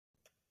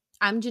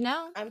I'm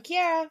Janelle. I'm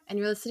Kiara. And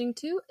you're listening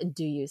to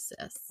Do You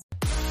Sis?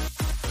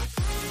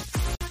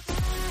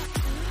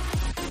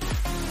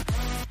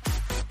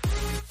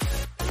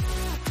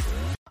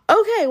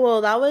 Okay,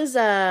 well, that was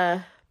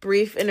a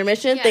brief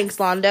intermission. Yes. Thanks,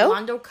 Londo.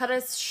 Londo cut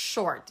us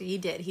short. He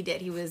did.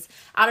 He was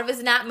out of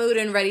his nap mood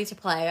and ready to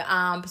play.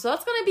 So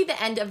that's going to be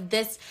the end of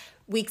this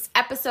week's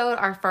episode,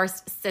 our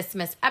first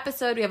Sismas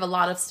episode. We have a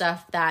lot of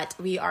stuff that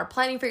we are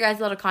planning for you guys,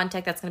 a lot of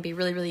content that's going to be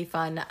really, really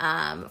fun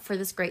for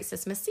this great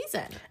Sismas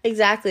season.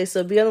 Exactly.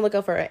 So be on the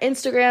lookout for our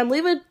Instagram.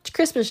 Leave a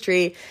Christmas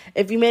tree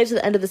if you made it to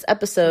the end of this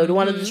episode. We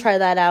wanted to try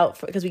that out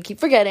because we keep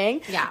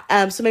forgetting.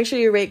 Yeah. So make sure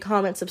you rate,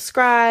 comment,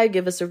 subscribe,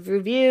 give us a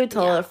review,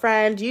 tell a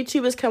friend.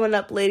 YouTube is coming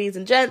up, ladies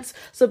and gents.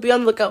 So be on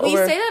the lookout. We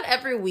say that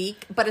every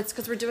week, but it's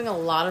because we're doing a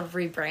lot of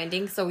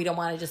rebranding, so we don't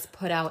want to just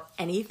put out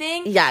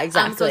anything. Yeah,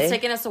 exactly. So it's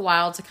taken us a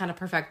while to kind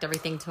of perfect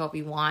everything to what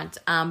we want,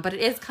 but it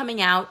is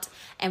coming out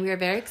and we are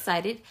very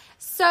excited.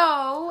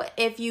 So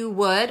if you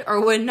would or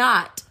would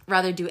not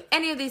rather do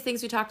any of these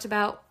things we talked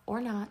about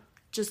or not,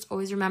 just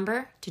always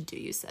remember to do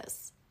you,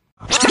 sis.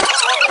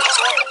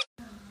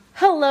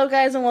 Hello,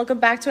 guys, and welcome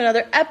back to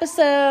another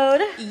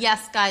episode.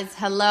 Yes, guys.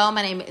 Hello.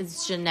 My name is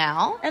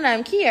Janelle. And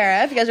I'm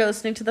Kiara. If you guys are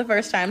listening to the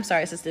first time,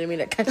 sorry, sis, didn't mean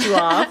to cut you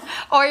off.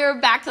 Or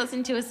you're back to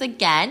listen to us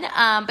again.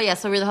 But yeah,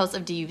 so we're the hosts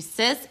of Do You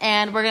Sis,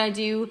 and we're going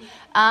to do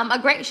a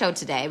great show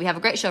today. We have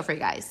a great show for you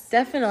guys.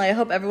 Definitely. I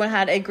hope everyone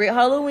had a great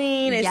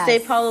Halloween, a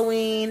safe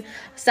Halloween.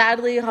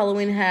 Sadly,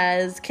 Halloween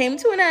has came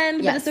to an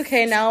end, but it's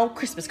okay. Now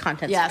Christmas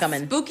content's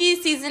coming. Spooky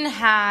season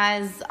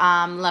has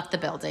left the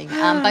building.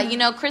 But, you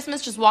know,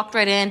 Christmas just walked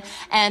right in,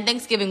 and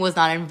Thanksgiving was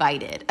not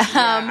invited.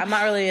 I'm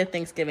not really a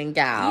Thanksgiving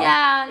gal.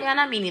 Yeah,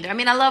 not me neither. I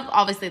mean, I love,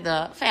 obviously,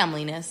 the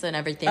familyness and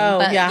everything.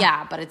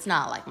 But it's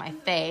not, like, my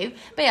fave.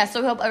 But, yeah,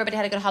 so we hope everybody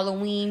had a good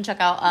Halloween. Check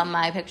out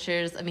my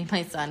pictures of me and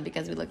my son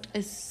because we looked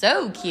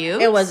so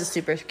cute. It was a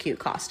super cute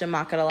costume,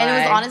 not gonna lie. And it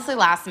was honestly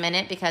last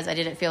minute because I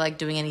didn't feel like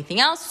doing anything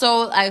else.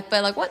 So I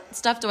felt like, what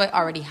stuff do I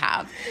already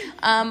have?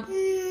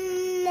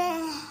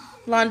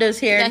 Londo's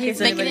here. Yeah, he's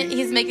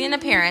making an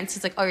appearance.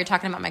 He's like, oh, you're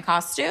talking about my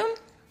costume?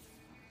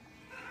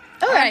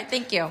 All right,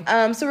 thank you.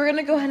 So we're going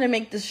to go ahead and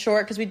make this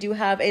short because we do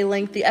have a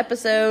lengthy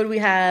episode. We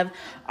have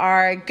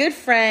our good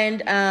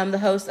friend, the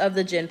host of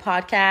the Gin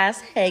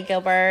Podcast. Hey,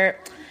 Gilbert.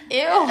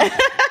 Ew.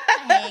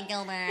 Hey,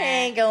 Gilbert.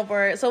 Hey,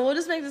 Gilbert. So we'll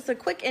just make this a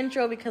quick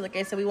intro because, like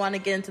I said, we want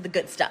to get into the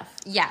good stuff.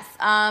 Yes.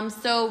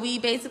 So we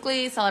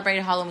basically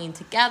celebrated Halloween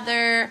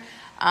together.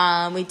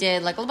 We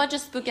did like a bunch of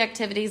spooky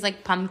activities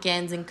like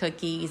pumpkins and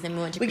cookies, and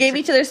we gave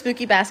each other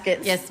spooky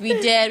baskets. Yes, we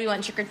did. We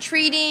went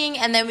trick-or-treating,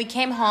 and then we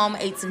came home,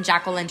 ate some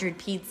jack-o'-lantern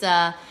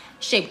pizza,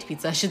 shaped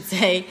pizza, I should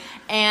say,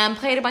 and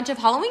played a bunch of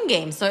Halloween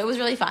games. So it was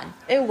really fun.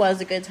 It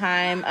was a good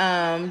time.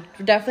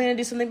 We're definitely going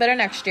to do something better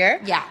next year.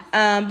 Yeah.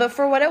 But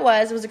for what it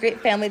was a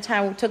great family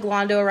time. We took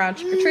Londo around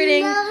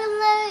trick-or-treating.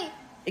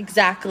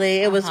 Exactly.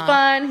 It was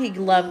fun. He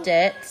loved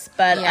it.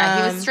 But yeah,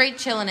 he was straight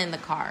chilling in the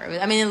car.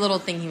 I mean, the little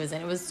thing he was in.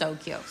 It was so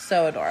cute.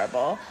 So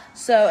adorable.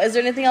 So is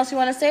there anything else you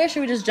want to say, or should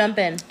we just jump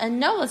in?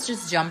 No, let's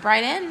just jump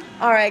right in.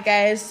 All right,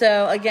 guys.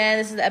 So again,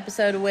 this is the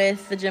episode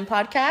with the Gym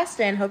Podcast,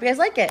 and hope you guys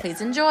like it.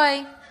 Please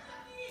enjoy.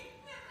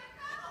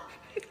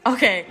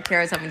 Okay,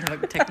 Kara's having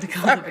technical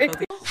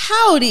difficulties.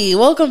 Howdy.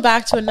 Welcome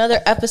back to another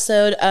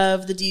episode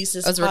of the Do You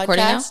Sis Podcast.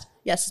 Recording now?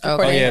 Yes, it's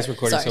recording. Oh, yeah, it's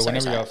recording. So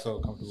whenever y'all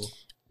feel comfortable.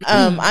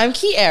 I'm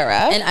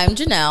Kiara. And I'm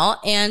Janelle.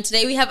 And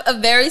today we have a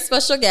very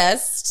special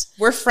guest.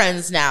 We're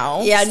friends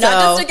now. Yeah,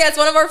 not just a guest,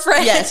 one of our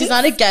friends. Yes, he's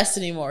not a guest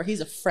anymore.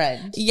 He's a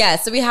friend. Yeah,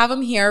 so we have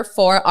him here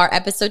for our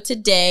episode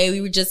today.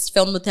 We just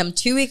filmed with him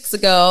 2 weeks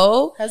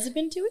ago. Has it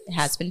been 2 weeks? It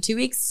has been 2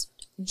 weeks.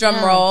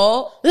 Drum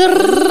roll.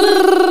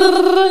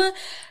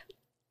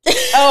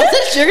 Oh,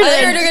 that's your I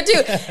think you're doing it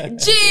too.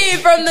 G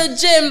from the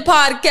Gym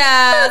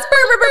Podcast.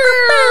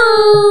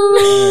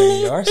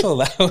 You are so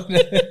loud.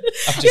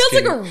 Feels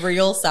like a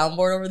real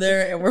soundboard over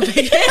there, and we're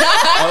making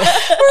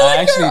I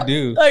actually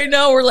do. I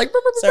know. We're like,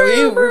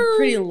 sorry, we're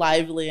pretty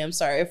lively. I'm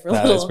sorry for a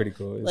little. That's pretty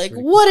cool.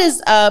 What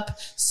is up?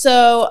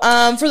 So,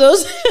 for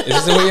those, is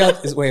this the way y'all?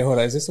 Wait, hold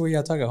on. Is this the way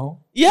y'all talk at home?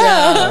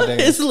 Yeah,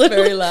 it's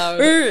literally very loud.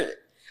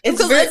 It's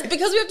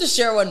because we have to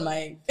share one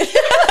mic.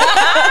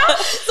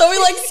 So we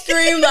like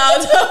scream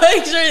loud to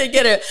make sure to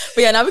get it.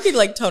 But yeah, now we can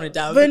like tone it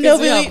down. But no,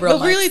 we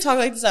really talk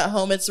like this at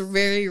home. It's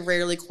very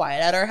rarely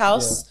quiet at our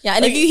house. Yeah,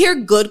 and if you hear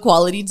good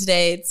quality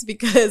today, it's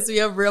because we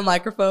have real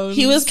microphones.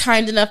 He was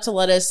kind enough to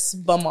let us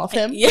bum off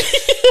him. Yeah.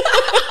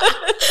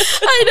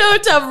 I know,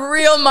 to have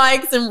real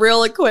mics and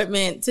real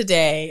equipment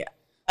today.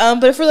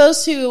 But for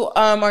those who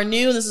are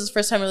new, and this is the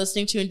first time we're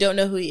listening to and don't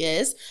know who he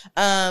is,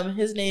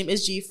 his name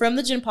is G from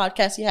the Gym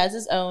Podcast. He has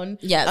his own.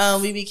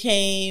 Yes. We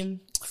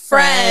became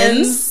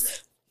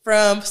friends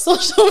from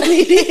social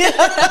media.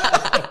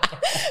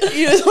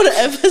 You just want to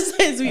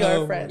emphasize we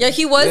are friends. Yeah,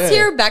 he was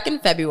here back in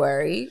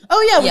February.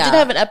 Oh yeah, we did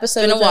have an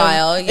episode. It's been a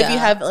while. If you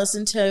haven't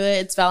listened to it,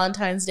 it's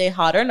Valentine's Day,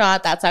 Hot or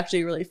Not. That's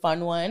actually a really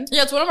fun one.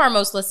 Yeah, it's one of our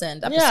most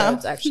listened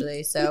episodes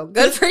actually. So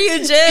good for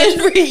you, Jen.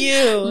 Good for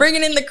you.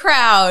 Bringing in the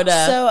crowd.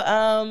 So,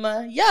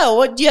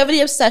 what do you have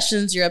any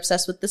obsessions you're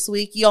obsessed with this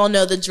week? You all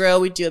know the drill.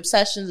 We do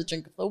obsessions, a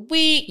drink of the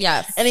week.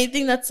 Yes.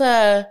 Anything that's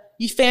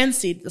you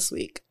fancied this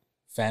week?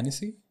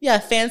 Fantasy? Yeah,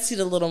 fancied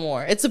a little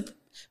more. It's a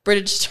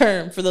British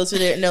term for those who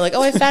didn't know. Like,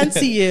 oh, I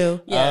fancy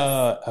you.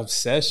 Yes.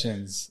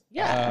 Obsessions.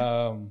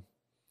 Yeah.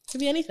 Could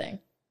be anything.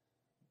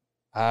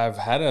 I've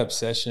had an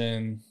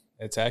obsession.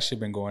 It's actually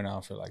been going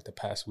on for like the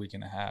past week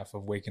and a half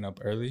of waking up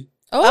early.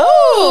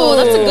 Oh,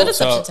 that's a good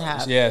obsession to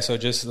have. Yeah, so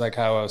just like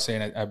how I was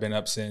saying, I've been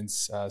up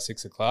since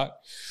 6 o'clock.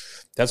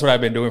 That's what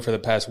I've been doing for the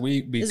past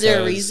week. Because, is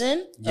there a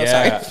reason?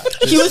 Yeah.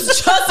 He was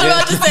just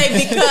about to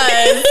say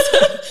because.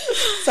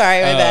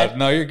 Sorry, my bad.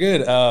 No, you're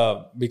good.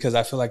 Because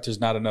I feel like there's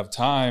not enough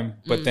time.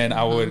 But then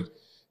I would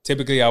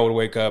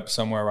wake up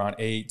somewhere around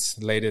 8,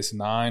 latest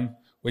 9,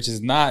 which is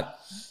not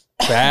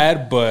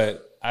bad,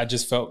 but I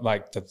just felt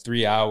like the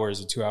 3 hours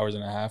or 2 hours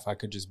and a half, I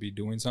could just be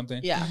doing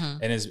something. Yeah.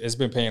 And it's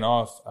been paying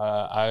off.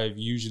 I've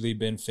usually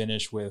been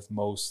finished with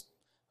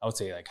I would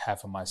say like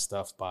half of my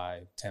stuff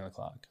by 10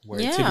 o'clock, where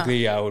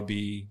typically I would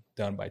be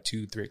done by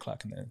 2, 3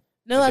 o'clock in the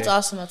No, that's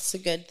awesome. That's a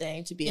good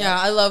thing to be. Yeah,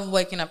 I love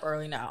waking up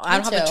early now. I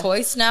don't have a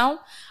choice now.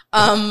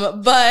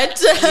 But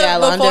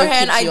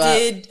beforehand I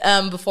did,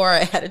 before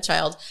I had a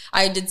child,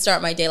 I did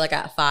start my day like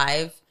at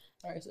 5.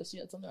 All right, so you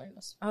had something on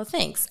this. Oh,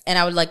 thanks. And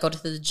I would like go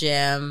to the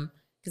gym.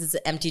 Because it's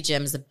an empty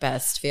gym is the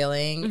best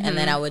feeling. And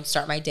then I would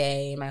start my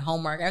day, my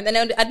homework. And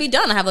then I'd be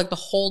done. I have like the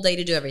whole day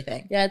to do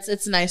everything. Yeah,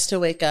 it's nice to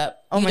wake up.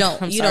 Oh, you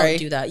don't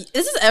do that.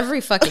 This is every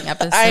fucking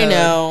episode. I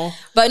know.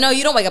 But no,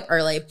 you don't wake up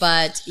early.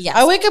 But yes.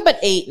 I wake up at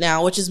 8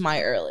 now, which is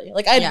my early.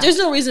 Like, there's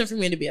no reason for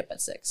me to be up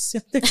at 6.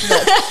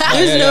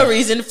 There's no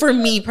reason for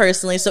me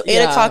personally. So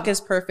 8 o'clock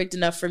is perfect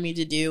enough for me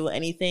to do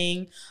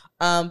anything.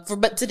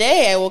 But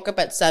today I woke up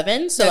at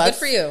 7. So good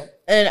for you.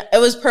 And it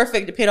was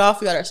perfect. It paid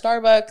off. We got our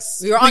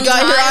Starbucks. We got here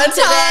on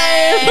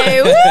time.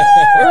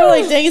 We were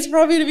like, dang, it's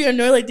probably going to be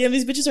annoyed. Like, damn,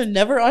 these bitches are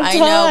never on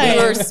time. I know.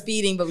 We were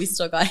speeding, but we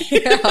still got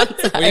here on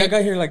time. I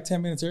got here like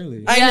 10 minutes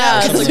early. I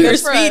know. Because we were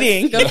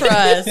speeding. Good for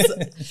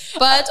us.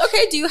 But,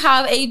 okay, do you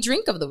have a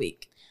drink of the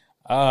week?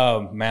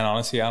 Man,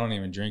 honestly, I don't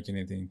even drink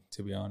anything,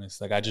 to be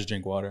honest. Like, I just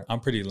drink water.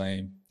 I'm pretty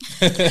lame.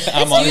 Do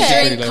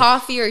you drink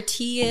coffee or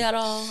tea at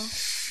all?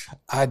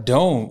 I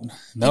don't.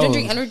 No. You don't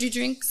drink energy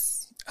drinks?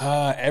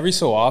 Every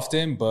so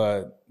often,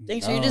 but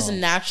so you're just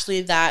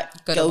naturally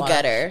that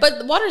go-getter.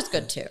 But water's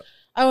good too.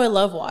 Oh, I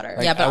love water.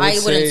 Like, yeah, but I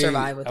wouldn't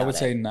survive without it. I would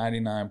say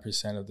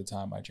 99% of the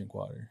time I drink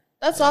water.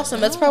 That's awesome.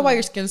 That's probably why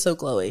your skin's so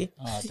glowy.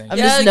 I'm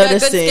just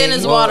noticing. Good skin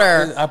is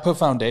water. I put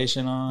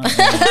foundation on.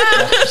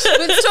 It's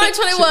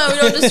 2021. We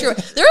don't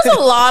discriminate. There's a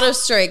lot of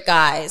straight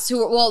guys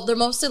who they're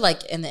mostly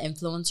like in the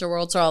influencer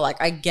world. So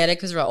like, I get it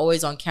because we're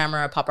always on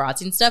camera,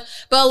 paparazzi and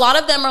stuff. But a lot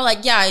of them are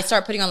like, I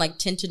start putting on like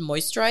tinted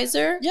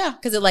moisturizer. Yeah.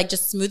 Because it like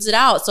just smooths it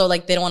out. So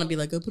like, they don't want to be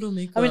like, I put on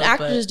makeup. I mean,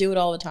 actors do it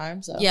all the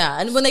time. So yeah.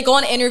 And when they go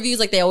on interviews,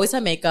 like they always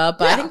have makeup.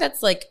 But I think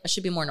that's like,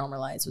 should be more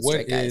normalized with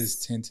straight guys. What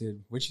is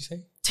tinted? What'd you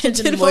say?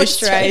 Tinted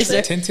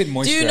moisturizer. Tinted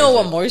moisturizer. Do you know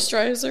what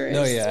moisturizer is?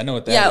 No, yeah, I know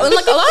what that is. Yeah, and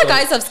like a lot of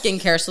guys have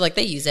skincare, so like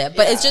they use it,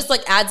 but it's just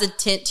like adds a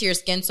tint to your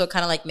skin, so it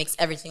kind of like makes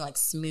everything like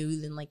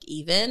smooth and like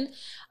even.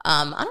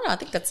 I don't know. I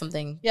think that's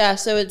something. Yeah,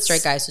 so it's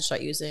straight guys should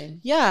start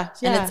using. Yeah,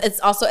 and it's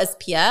also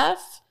SPF.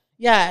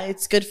 Yeah,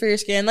 it's good for your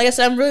skin. Like I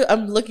said,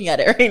 I'm looking at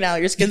it right now.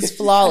 Your skin's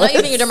flawless. Not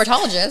even your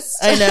dermatologist.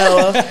 I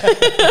know,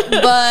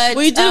 but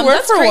we did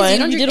work for one. You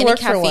don't drink any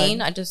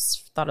caffeine. I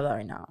just thought of that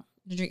right now.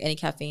 You don't drink any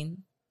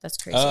caffeine. That's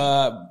crazy.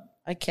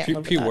 I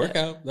can't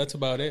pre-workout. That's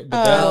about it.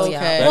 But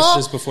that's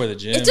just before the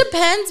gym. It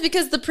depends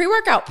because the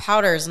pre-workout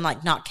powder is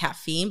like not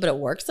caffeine, but it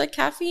works like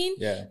caffeine.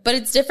 Yeah. But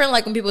it's different.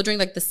 Like when people drink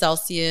like the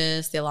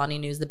Celsius, the Alani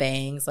News, the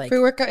Bangs. Like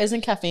pre-workout isn't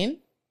caffeine.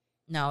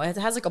 No, it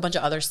has like a bunch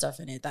of other stuff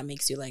in it that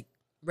makes you like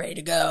ready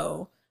to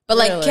go. But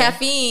like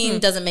caffeine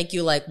doesn't make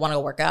you like want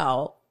to work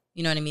out.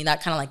 You know what I mean?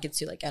 That kind of like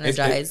gets you like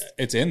energized.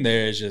 It's in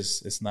there.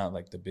 It's not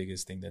like the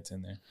biggest thing that's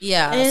in there.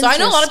 Yeah. So I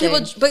know a lot of people,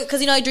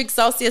 because I drink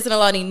Celsius and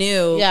Alani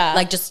New. Yeah.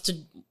 Like just to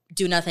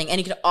do nothing, and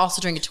you could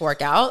also drink it to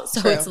work out,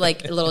 so it's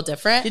like a little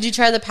different. Did you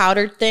try the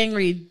powdered thing where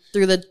you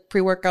threw the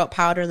pre-workout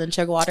powder and then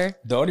chug water?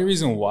 The only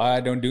reason why I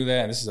don't do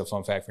that, and this is a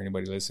fun fact for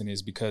anybody listening,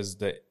 is because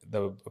the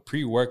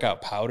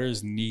pre-workout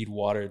powders need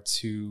water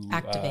to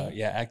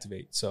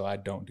activate. So I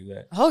don't do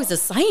that. Oh, he's a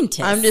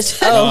scientist. I'm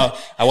just I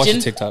watch the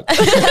TikTok.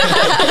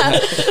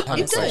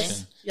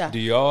 Yeah. Do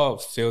y'all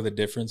feel the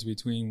difference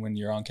between when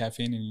you're on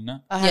caffeine and you're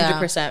not?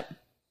 100%.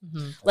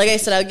 Mm-hmm. Like I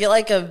said, I get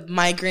like a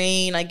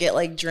migraine, I get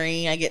like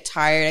drain, I get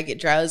tired, I get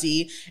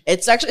drowsy.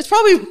 It's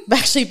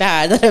probably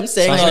bad that I'm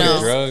saying all this.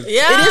 Drug.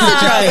 Yeah, it is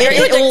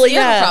a drug. You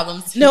have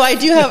problems. No, I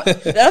do have.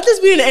 Not this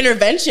being an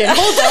intervention. Hold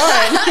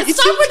on,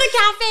 stop with the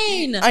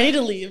caffeine. I need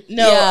to leave.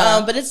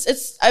 No, but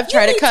it's. I've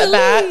tried to cut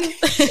back.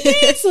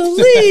 It's a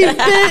leave,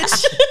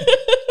 bitch.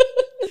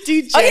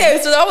 Dude, okay,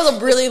 so that was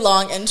a really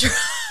long intro.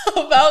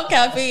 about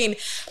caffeine.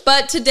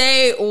 But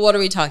today, what are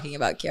we talking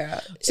about,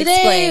 Kiara?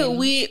 Today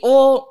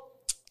Explain.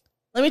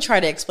 Let me try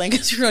to explain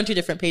because we're on 2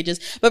 different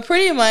pages. But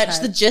pretty much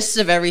the gist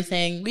of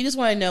everything, we just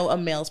want to know a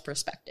male's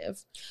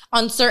perspective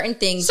On certain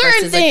things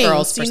versus a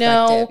girl's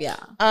perspective.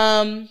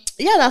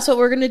 Yeah, that's what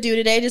we're gonna do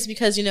today. Just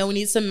because we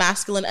need some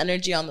masculine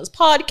energy on this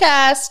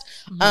podcast.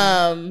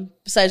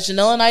 Besides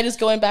Janelle and I just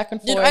going back and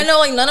forth. Dude, I know,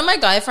 like, none of my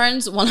guy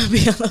friends want to be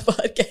on the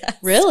podcast.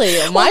 Really,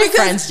 my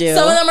friends do.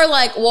 Some of them are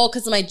like, well,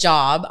 because of my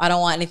job, I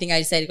don't want anything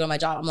I say to go to my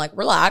job. I'm like,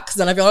 relax.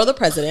 Then I feel like the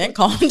president.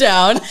 Calm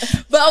down.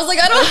 But I was like,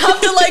 I don't have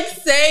to like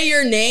say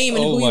your name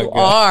and who you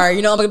are.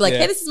 You know, I'm gonna be like,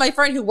 hey, this is my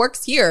friend who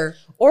works here.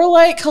 Or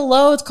like,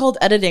 hello, it's called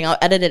editing. I'll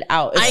edit it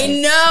out. I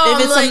know.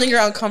 If it's something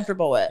you're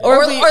uncomfortable with.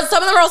 Or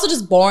some of them are also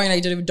just boring.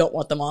 I don't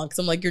want them on because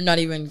I'm like, you're not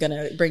even going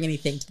to bring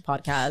anything to the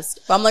podcast.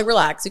 But I'm like,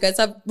 relax. You guys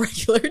have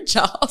regular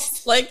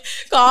jobs. Like,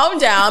 calm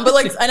down. But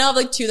like, I know I have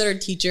like 2 that are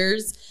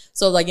teachers.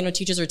 So like,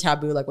 teachers are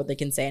taboo, like what they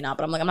can say and not.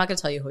 But I'm like, I'm not going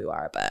to tell you who you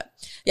are. But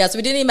yeah, so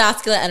we did need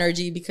masculine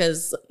energy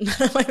because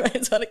none of my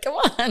friends want to come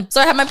on.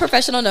 So I have my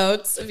professional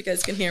notes, if you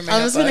guys can hear me.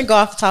 I'm just going to go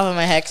off the top of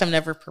my head because I'm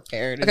never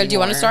prepared Okay, do you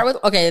want to start with?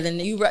 Okay, then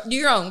you do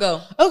your own.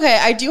 Go. Okay,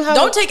 I do have...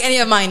 Don't take any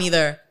of mine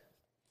either.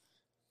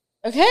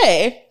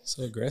 Okay.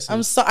 So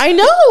aggressive. I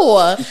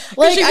know.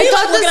 Like, I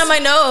thought looking at my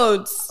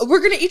notes. We're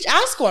gonna each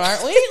ask one,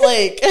 aren't we?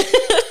 Like, because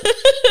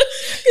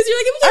you're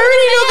like, I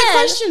already know the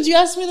questions. You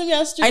asked me them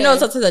yesterday. I know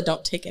it's up to that.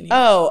 Don't take any.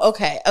 Oh,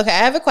 okay. I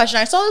have a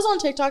question. I saw this on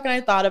TikTok and I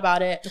thought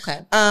about it.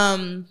 Okay.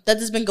 That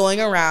has been going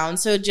around.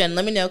 So Jen,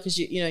 let me know because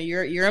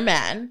you're a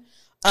man.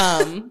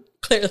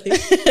 Clearly.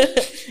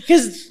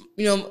 Because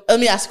let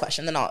me ask a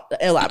question, then I'll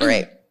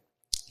elaborate.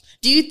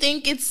 Do you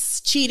think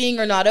it's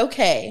cheating or not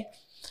okay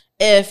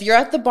if you're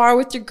at the bar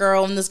with your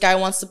girl and this guy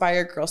wants to buy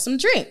your girl some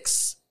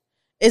drinks?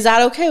 Is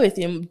that okay with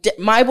you?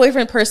 My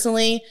boyfriend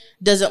personally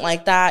doesn't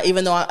like that,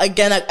 even though,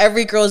 again,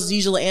 every girl's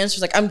usual answer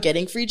is like, I'm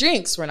getting free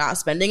drinks. We're not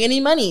spending any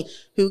money.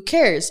 Who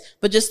cares?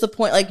 But just the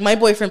point, like, my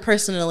boyfriend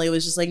personally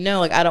was just like, no,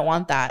 like, I don't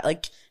want that.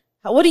 Like,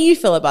 what do you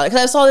feel about it?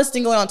 Because I saw this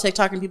thing going on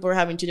TikTok and people were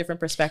having 2 different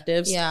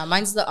perspectives. Yeah,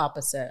 mine's the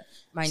opposite.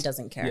 Mine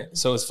doesn't care. Yeah.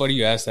 So it's funny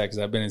you asked that because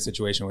I've been in a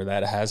situation where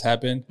that has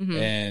happened.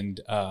 And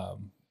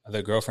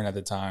the girlfriend at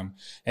the time,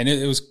 and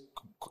it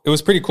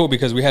was pretty cool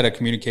because we had a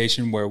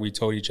communication where we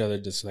told each other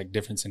just like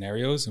different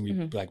scenarios and we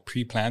like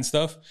pre-planned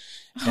stuff.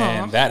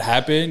 And that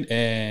happened,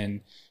 and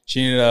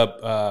she ended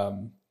up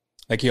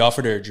like, he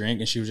offered her a drink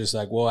and she was just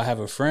like, well, I have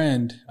a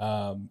friend.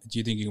 Do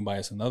you think you can buy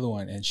us another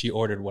one? And she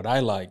ordered what I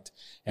liked.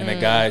 And the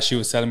guy, she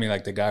was telling me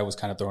like the guy was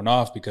kind of thrown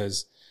off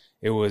because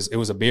it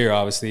was a beer,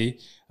 obviously.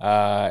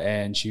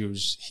 And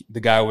the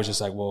guy was just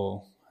like,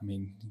 well, I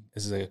mean,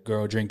 this is a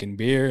girl drinking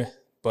beer,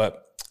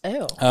 but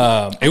Ew.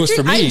 It was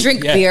for me. I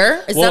drink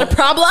beer. Is that a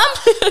problem?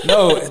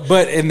 No,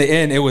 but in the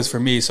end, it was for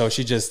me. So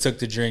she just took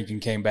the drink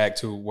and came back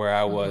to where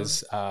I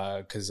was.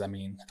 Because, I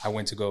mean,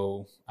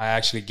 I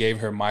actually gave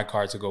her my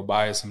card to go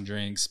buy her some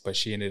drinks, but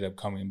she ended up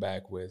coming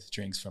back with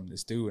drinks from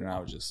this dude. And I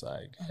was just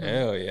like,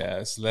 hell yeah,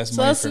 it's less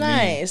money for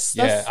nice.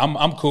 me. Yeah,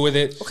 I'm cool with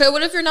it. Okay,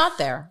 what if you're not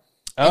there?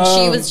 And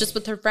she was just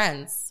with her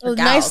friends. Her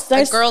gals,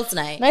 nice girls'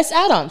 night. Nice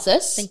add-on,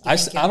 sis.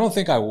 Thank you. I don't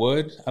think I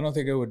would. I don't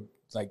think it would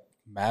like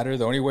matter.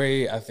 The only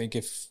way I think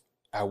if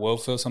I will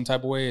feel some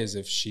type of way is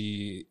if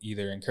she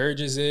either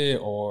encourages it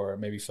or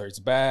maybe flirts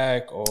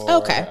back or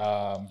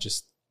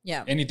just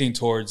anything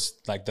towards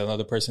like the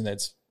other person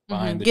that's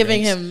behind the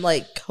giving drinks. him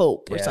like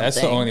hope or something.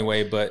 That's the only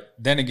way. But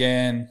then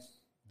again,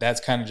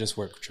 that's kind of just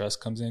where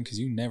trust comes in because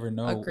you never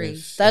know.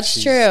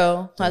 That's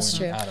true. That's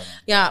true. I don't know.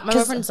 Yeah, my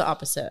boyfriend's the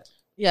opposite.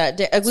 Yeah,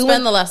 we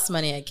spend the less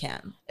money I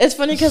can. It's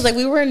funny because like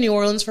we were in New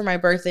Orleans for my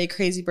birthday,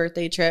 crazy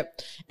birthday trip,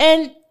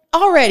 and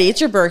already it's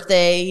your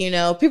birthday,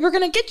 people are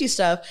gonna get you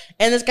stuff.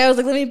 And this guy was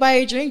like, "Let me buy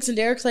you drinks," and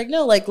Derek's like,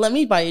 "No, like let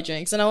me buy you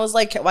drinks." And I was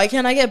like, "Why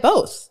can't I get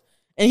both?"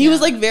 And he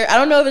was like, I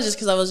don't know if it's just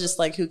because I was just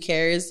like, "Who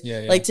cares?"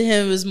 Yeah. Like to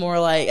him, it was more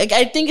like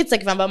I think it's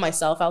like if I'm by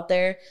myself out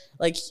there,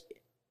 like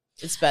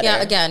it's better.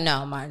 Yeah, again,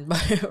 no, mine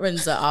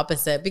runs the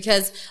opposite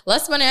because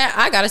less money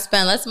I gotta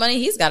spend, less money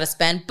he's gotta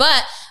spend.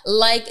 But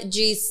like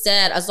G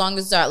said, as long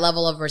as there's that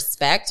level of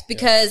respect,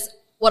 because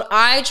what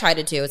I try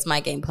to do, it's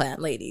my game plan,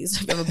 ladies,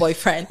 if you have a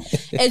boyfriend,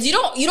 is you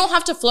don't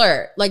have to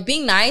flirt. Like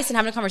being nice and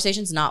having a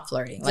conversation is not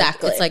flirting.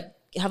 Exactly. It's like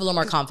have a little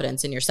more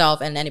confidence in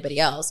yourself and anybody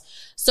else.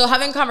 So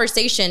having a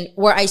conversation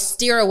where I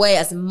steer away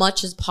as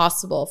much as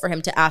possible for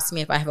him to ask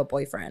me if I have a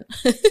boyfriend.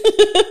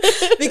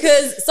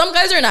 Because some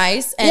guys are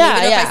nice. And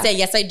even if I say,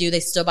 yes, I do, they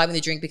still buy me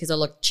the drink because I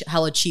look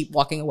hella cheap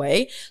walking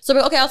away. So I'm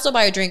like, okay, I'll still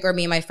buy a drink or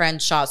me and my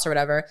friend shots or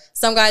whatever.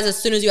 Some guys,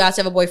 as soon as you ask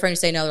to have a boyfriend, you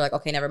say no, they're like,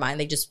 okay, never mind.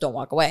 They just don't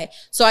walk away.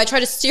 So I try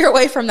to steer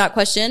away from that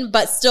question,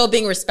 but still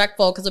being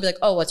respectful because they'll be like,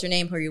 oh, what's your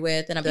name? Who are you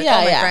with? And I'll be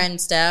like, my friend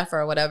Steph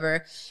or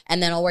whatever.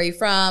 And then, oh, where are you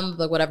from?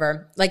 Like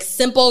whatever. Like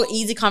simple,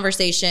 easy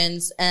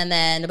conversations. And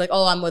then they're like,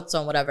 oh, I'm with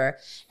someone, whatever.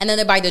 And then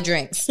they buy the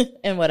drinks.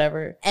 And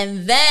whatever.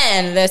 And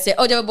then they say,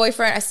 oh, do you have a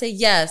boyfriend? I say,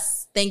 yes.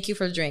 Thank you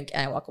for the drink.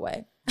 And I walk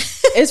away.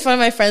 It's funny.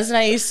 My friends and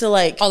I used to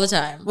like all the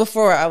time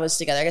before I was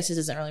together. I guess it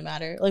doesn't really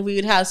matter. Like we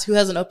would have who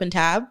has an open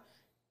tab,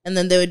 and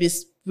then they would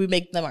just we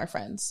make them our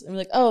friends. And we're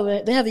like,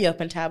 oh, they have the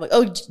open tab. Like,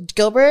 oh,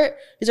 Gilbert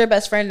is our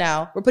best friend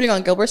now. We're putting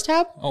on Gilbert's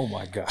tab. Oh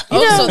my God.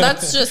 So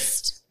that's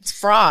just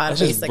fraud. That's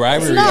just basically.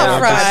 bribery. It's not Yeah,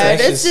 fraud.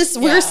 It's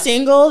just we're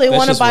single. They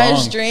want to buy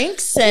us wrong.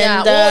 drinks. And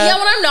Yeah, well,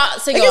 when I'm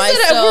not single, like I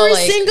said, still, if we're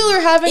like, single or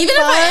having even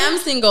fun, if I am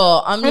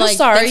single, I'm like,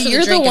 sorry, thanks for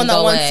you're the drink one and that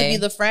go wants to away. be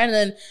the friend.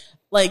 And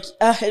like,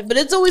 but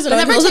it's always But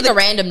annoying. never Those take are a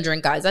random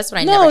drink, guys. That's what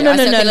I No, never do. no, I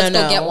said, no, okay, no, let's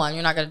no. go get one.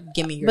 You're not gonna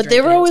give me your But drink.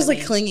 they were and always hand it like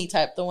to me. clingy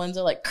type. The ones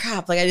that are like,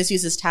 crap, like I just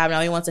use this tab.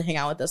 Now he wants to hang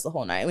out with us the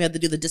whole night. We had to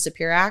do the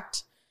disappear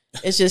act.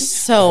 It's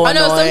just so I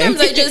know. annoying.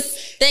 Sometimes I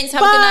just thanks,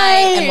 have a good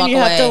night, and walk You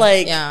away. have to,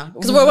 like, yeah,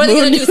 because what are they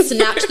gonna do?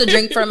 Snatch the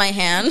drink from my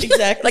hand?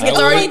 Exactly. Like it's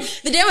I would. already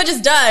the damage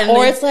is done.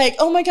 Or it's like,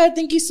 oh my God,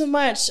 thank you so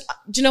much.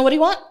 Do you know what do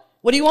you want?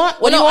 What do you want?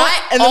 What Well, do no, you want?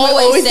 I And then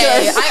we always say,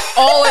 get- I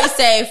always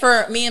say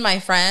for me and my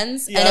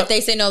friends, and Yep. if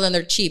they say no, then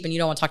they're cheap, and you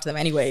don't want to talk to them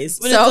anyways.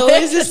 But so it's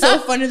always just so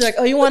funny. They're like,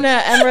 oh, you want an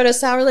amaretto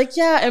sour? Like,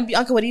 yeah. And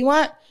Bianca, what do you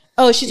want?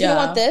 Oh, she's Yeah. gonna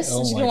want this.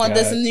 Oh She's my gonna want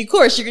this. God. And of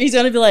course, he's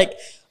gonna be like,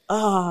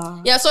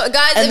 oh. Yeah, so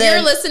guys, And if then-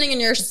 you're listening and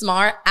you're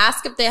smart,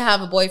 ask if they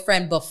have a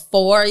boyfriend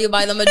before you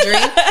buy them a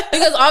drink.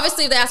 Because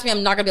obviously, if they ask me,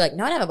 I'm not gonna be like,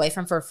 no, I don't have a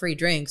boyfriend for a free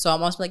drink. So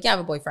I'm also like, yeah, I have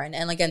a boyfriend.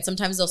 And again,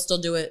 sometimes they'll still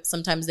do it,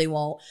 sometimes they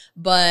won't.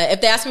 But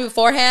if they ask me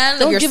beforehand,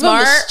 Don't if you're give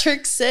smart, him the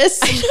trick, sis.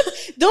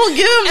 Don't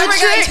give him the every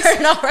guy tricks.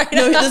 turn off right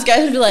No, now. this guy's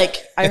gonna be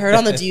like, I heard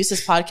on the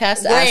Deuces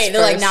podcast. Great.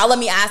 They're like, now let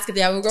me ask if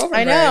they have a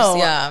girlfriend. I know. First.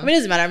 Yeah. I mean, it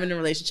doesn't matter. I'm in a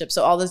relationship,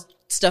 so all this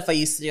stuff I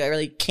used to do, I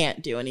really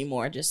can't do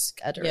anymore.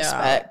 Just out of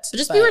respect. But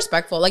just be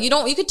respectful. Like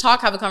you could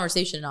talk, have a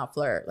conversation, and not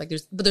flirt. Like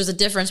there's a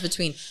difference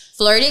between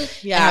flirting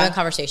and having a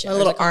conversation. A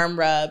little There's arm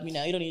rub. You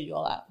know, you don't need to do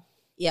all that.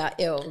 Yeah,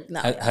 ew. No,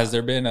 Has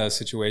there been a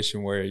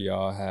situation where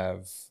y'all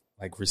have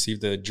like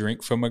received a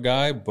drink from a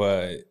guy,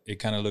 but it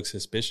kind of looks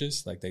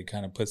suspicious? Like they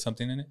kind of put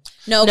something in it?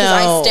 no, because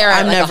I stare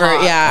at I'm like never. a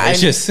hawk. Yeah, It's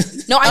I'm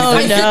just No, Oh,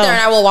 I sit no. there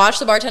and I will watch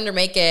the bartender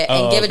make it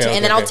and Oh, give it to okay, me,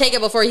 and then okay, I'll take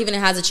it before he even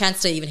has a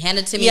chance to even hand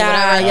it to me.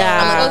 Yeah, whatever.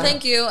 yeah. I'm like, oh,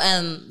 thank you,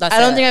 and that's. I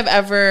don't it. think I've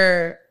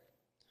ever.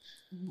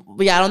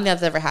 Yeah, I don't think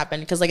that's ever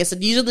happened because, like I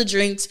said, usually the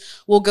drinks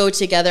will go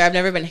together. I've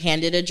never been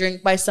handed a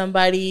drink by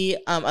somebody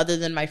other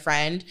than my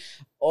friend.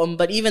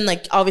 But even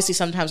like obviously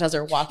sometimes as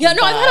they're walking. Yeah,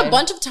 no, I've had by- a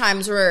bunch of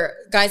times where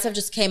guys have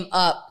just came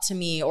up to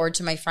me or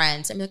to my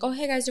friends and be like, oh,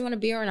 hey guys, do you want a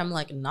beer? And I'm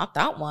like, not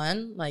that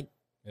one. Like,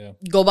 Yeah.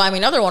 go buy me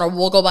another one or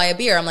we'll go buy a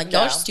beer. I'm like,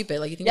 y'all No. are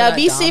stupid. Like, you think Yeah, we're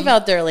be that safe dumb?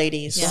 out there,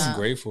 ladies. Yeah. I'm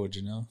grateful,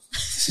 Janelle.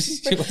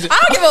 I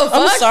don't give a fuck.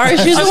 I'm sorry.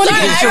 She doesn't I'm want to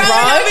sorry, get I'd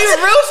rather drugged. have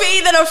a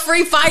roofie than a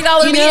free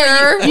 $5 You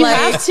beer. know, you Like-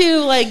 have to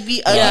like be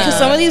because Yeah.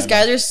 some of these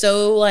guys are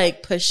so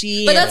like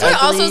pushy. But and that's why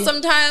ugly. also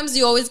sometimes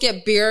you always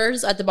get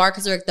beers at the bar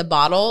because they're like the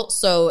bottle.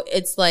 So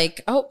it's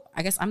like, oh,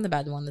 I guess I'm the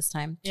bad one this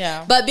time.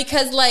 Yeah. But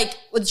because like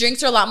with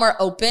drinks are a lot more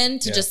open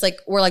to Yeah. just like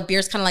where like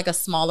beer's kind of like a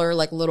smaller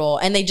like little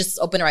and they just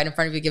open it right in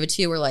front of you, give it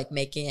to you. We're like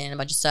making a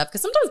bunch of stuff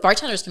because sometimes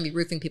bartenders can be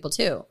roofing people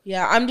too.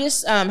 Yeah, I'm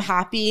just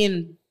happy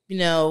and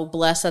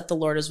blessed that the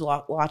Lord is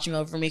watching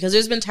over me because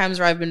there's been times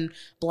where I've been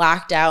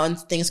blacked out and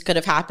things could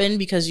have happened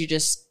because you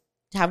just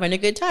having a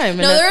good time.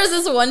 No, there was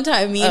this one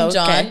time me and Oh,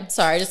 John. okay.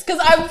 Sorry, just because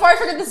before I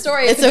forget the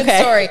story, it's It's a good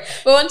okay. story.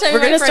 But one time we're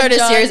my gonna friend start a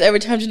John- series every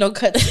time Janelle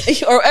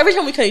cuts or every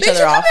time we cut each Bitch, other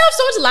you cut off. me off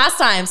so much last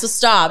time, so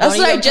stop. That's Don't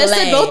what I even just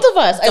play. said. Both of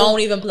us. Don't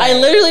even play. I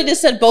literally just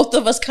said both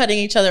of us cutting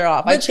each other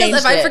off. I Because changed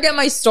if I it. forget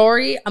my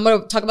story, I'm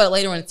gonna talk about it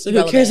later when it's So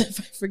who cares if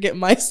I forget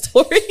my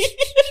story?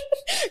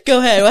 Go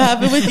ahead. What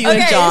happened with you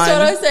okay, and John? so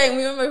what I was saying,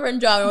 me and my friend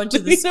John went to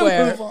the We need to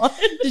square. move on.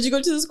 Did you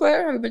go to the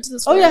square? Have you been to the Oh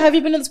square? yeah, have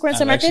you been to the square in I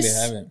San actually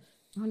Marcos? haven't.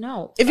 Oh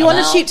no. If you want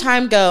No. a cheap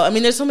time, go. I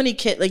mean, there's so many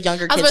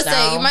younger I was kids about to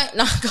say, now. you might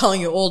not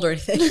calling you old or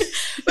anything, but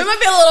it might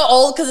be a little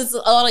old because it's a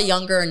lot of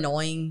younger,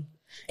 annoying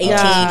 18,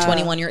 Yeah.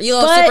 21 year, you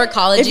know, But super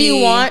college. if you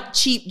want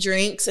cheap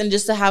drinks and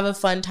just to have a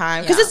fun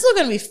time, because Yeah. it's still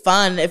going to be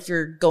fun if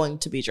you're going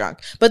to be drunk.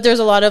 But there's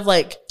a lot of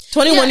like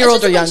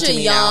 21-year-olds are young to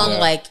me young, now.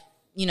 like,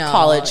 you know,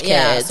 College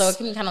Yeah, kids. so it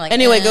can be kind of like,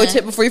 Anyway, go eh.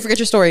 tip before you forget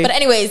your story. But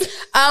anyways,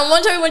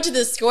 one time we went to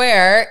the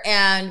square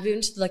and we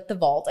went to like the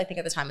vault. I think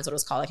at the time is what it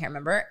was called. I can't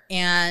remember.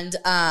 And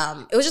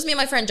it was just me and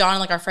my friend John and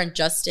like our friend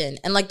Justin.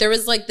 And like there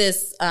was like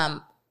this,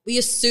 we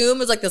assume it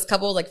was like this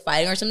couple like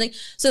fighting or something.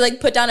 So they like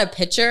put down a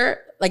picture,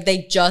 like they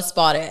just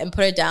bought it and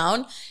put it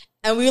down.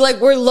 And we like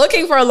were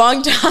looking for a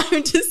long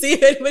time to see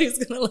if anybody was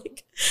gonna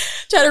like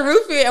try to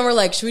roofie it. And we're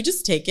like, should we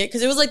just take it?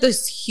 Because it was like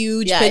those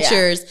huge Yeah,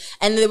 pictures,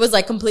 and it was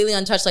like completely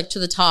untouched, like to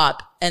the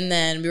top. And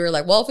then we were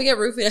like, well, if we get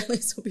roofied, at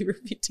least we'll be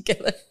roofied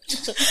together.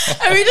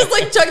 And we just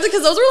like chucked it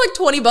because those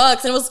were like $20,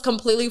 and it was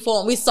completely full.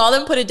 And we saw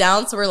them put it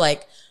down, so we're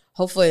like,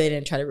 hopefully they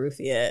didn't try to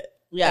roofie it.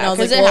 Yeah, and I was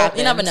like, 'cause it well,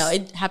 you never happens. know.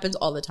 It happens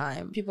all the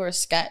time. People are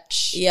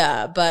sketch.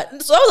 Yeah, but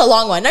so that was a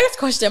long one. Next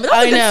question, but that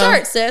was I a good know.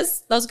 start, sis.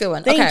 That was a good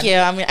one. Thank Okay. you.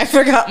 I mean, I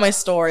forgot my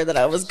story that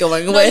I was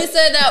going No, you with.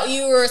 said that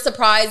you were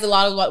surprised a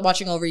lot of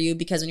watching over you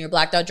because when you're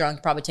blacked out drunk,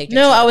 you probably take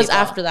No, pictures I of was people.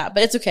 after that,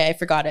 but it's okay. I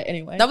forgot it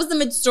anyway. That was the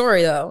mid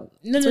story though.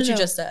 That's what you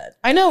just said.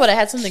 I know, but I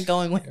had something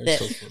going with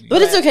That's it. so funny.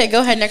 But it's okay.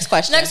 Go ahead. Next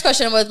question. Next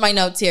question with my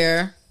notes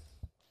here.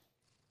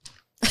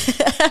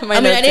 I mean,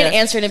 I didn't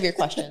answer any of your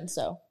questions,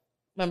 so.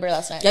 Remember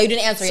last night? Yeah, you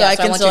didn't answer So yet, I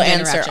can want still your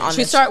answer interaction. on Should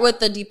we this. start with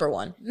the deeper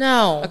one?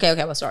 No. Okay,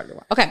 we'll start with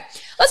more. Okay,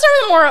 let's start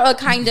with more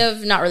kind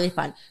of not really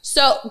fun.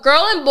 So,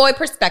 girl and boy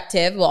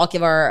perspective. We'll all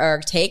give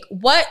our take.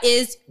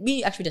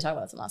 We actually did talk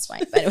about this last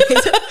night. But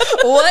anyways,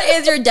 what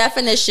is your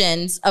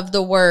definitions of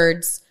the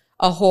words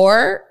a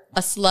whore,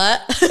 a slut,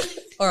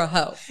 or a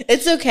hoe?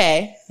 It's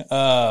okay. You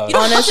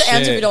don't have to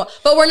answer if you don't.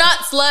 But we're not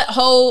slut,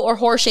 hoe, or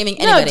whore shaming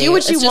anybody. No, do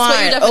what you It's just want.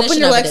 what your definition Open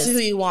your of it legs to is.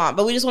 who you want,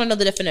 but we just want to know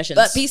the definitions.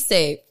 But be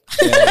safe.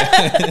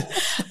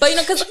 But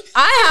because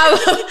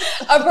I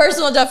have a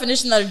personal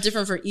definition that are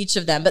different for each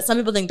of them. But some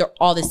people think they're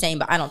all the same,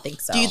 but I don't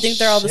think so. do you think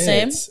they're all the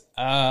same?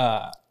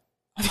 Have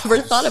you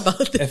ever thought about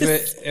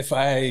this? If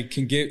I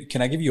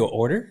can I give you an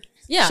order?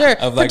 Yeah. Sure.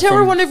 Of like Pretend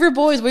we're from- one of your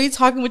boys. What are you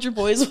talking with your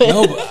boys with?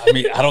 No, but, I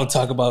mean I don't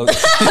talk about.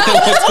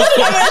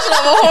 Definition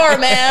of a whore,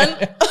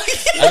 man.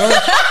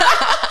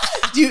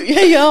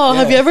 Hey, y'all,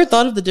 have you ever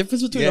thought of the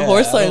difference between a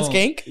horse and a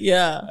skank?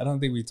 Yeah. I don't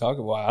think we talk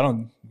about. I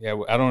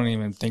don't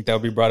even think that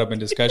would be brought up in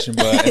discussion.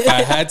 But if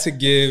I had to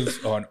give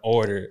an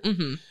order,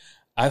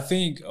 I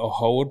think a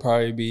hoe would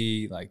probably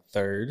be like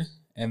third,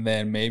 and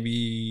then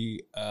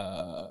maybe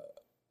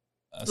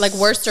Like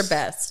worst or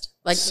best?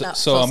 Like So, not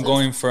so I'm closest.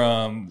 going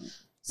from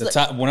the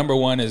top. Well, number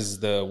one is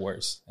the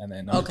worst, and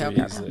then number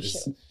Okay, three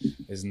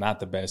is not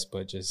the best,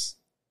 but just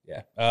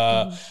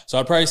yeah. So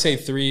I'd probably say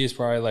three is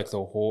probably like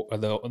the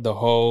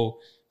whole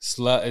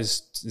slut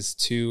is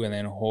two, and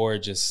then whore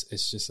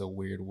it's just a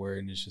weird word,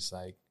 and it's just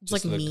like It's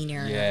like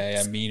meaner.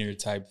 Yeah, meaner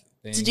type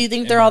thing. So do you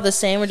think they're all the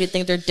same or do you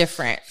think they're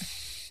different?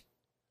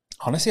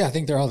 Honestly, I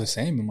think they're all the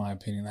same in my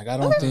opinion. Like I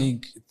don't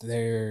think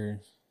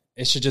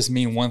it should just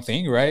mean one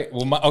thing, right?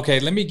 Well, okay,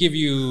 let me give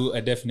you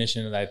a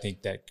definition that I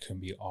think that can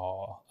be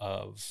all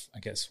of, I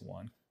guess,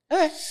 one.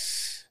 Okay.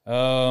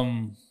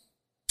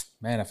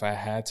 Man, if I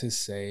had to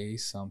say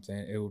something,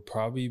 it would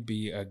probably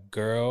be a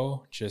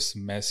girl just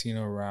messing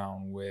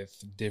around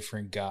with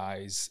different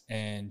guys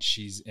and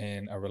she's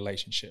in a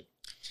relationship.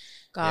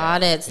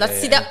 Got it. So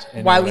that's in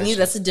a why we need relationship.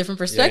 that's a different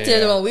perspective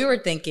than what we were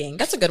thinking.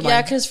 That's a good one.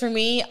 Yeah, because for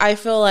me, I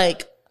feel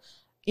like,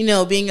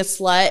 being a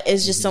slut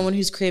is just someone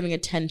who's craving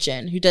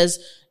attention, who does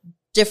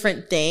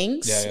different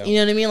things. Yeah. You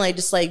know what I mean? Like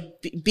just like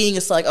being a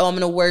slut, like, I'm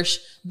going to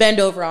bend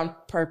over on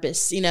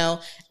purpose,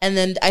 And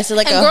then I said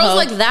like and a girls hoe.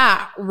 like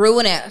that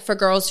ruin it for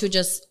girls who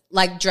just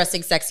like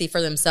dressing sexy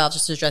for themselves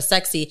just to dress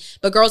sexy.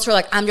 But girls who are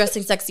like, I'm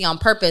dressing sexy on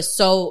purpose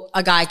so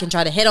a guy can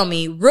try to hit on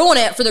me, ruin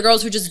it for the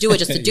girls who just do it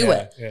just to do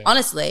it. Yeah.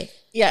 Honestly.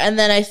 Yeah, and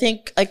then I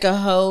think like a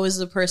hoe is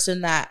the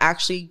person that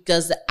actually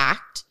does the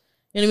act.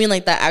 You know what I mean?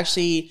 Like that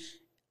actually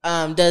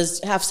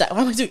does have sex. What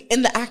am I doing?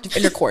 In the act of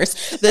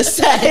intercourse, the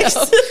sex.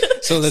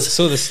 So the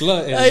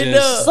slut is I know.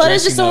 just Slut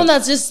is just dressing someone up.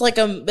 that's just like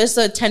it's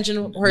a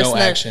attention person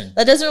action.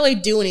 that doesn't really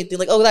do anything.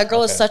 Like, oh, that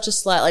girl is Okay. such a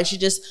slut. Like she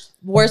just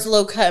wears a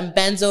low cut and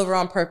bends over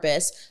on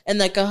purpose. And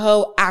like a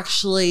hoe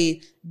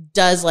actually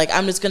does like,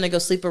 I'm just gonna go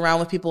sleep around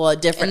with people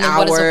at different And then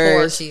hours. what is a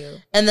whore to you?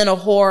 And then a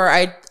whore,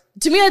 I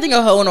think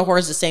a hoe and a whore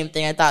is the same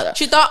thing. I thought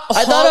A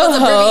a hoe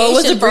hoe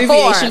was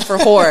abbreviation for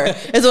whore.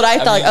 Is what I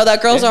thought. mean, like, oh,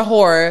 that girl's a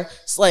whore.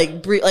 It's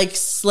like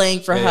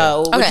slang for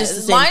hoe. Which Okay, is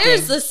the same mine thing.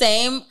 is the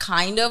same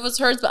kind of as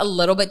hers, but a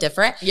little bit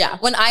different. Yeah.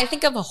 When I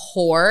think of a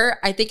whore,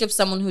 I think of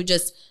someone who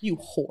just You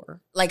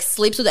whore. like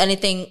sleeps with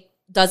anything,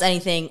 does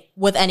anything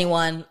with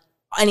anyone,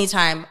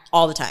 anytime,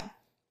 all the time.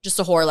 Just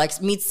a whore. Like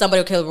meets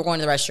somebody. Okay, we're going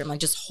to the restroom. Like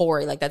just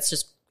whore. Like that's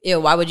just ew.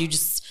 Why would you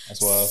just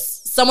As well.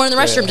 somewhere in the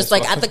restroom, just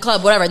like at the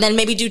club, whatever, and then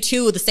maybe do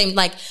two of the same,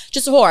 like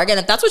just a whore. Again,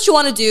 if that's what you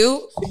want to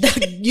do,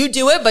 you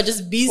do it, but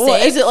just be Well,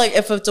 safe. is it like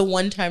if it's a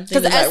one-time thing?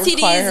 Because the does that STD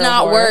require is a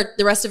not whore? worth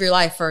the rest of your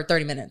life for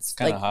 30 minutes.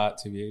 Kind Like, of hot,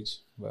 TBH,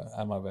 but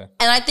I'm my bad.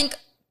 and I think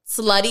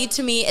slutty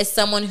to me is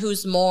someone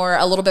who's more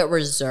a little bit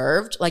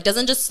reserved, like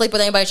doesn't just sleep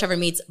with anybody she ever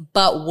meets,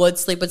 but would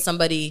sleep with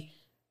somebody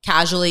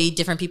casually,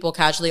 different people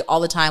casually all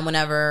the time,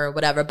 whenever,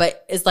 whatever.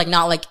 But it's like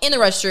not like in the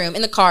restroom,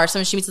 in the car,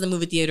 someone she meets in the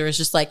movie theater is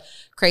just like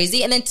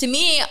crazy. And then to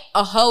me,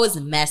 a hoe is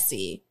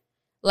messy.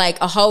 Like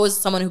a hoe is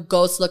someone who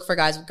goes to look for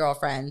guys with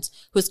girlfriends,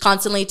 who's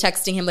constantly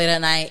texting him late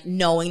at night,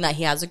 knowing that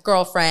he has a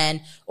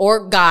girlfriend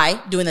or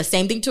guy doing the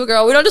same thing to a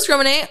girl. We don't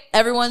discriminate.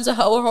 Everyone's a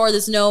hoe or whore.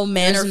 There's no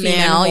man There's or man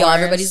female. Y'all, whores.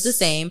 everybody's the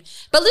same.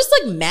 But just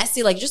like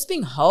messy, like just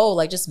being hoe,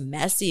 like just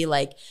messy,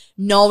 like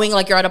knowing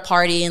like you're at a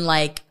party and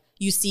like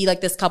you see like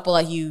this couple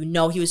that you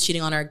know he was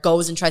cheating on her,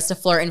 goes and tries to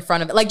flirt in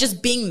front of it. Like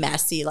just being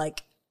messy,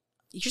 like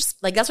you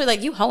just like that's why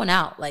like you hoeing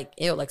out. Like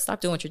ew, like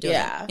stop doing what you're doing.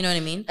 Yeah. You know what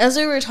I mean? As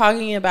we were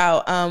talking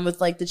about with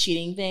like the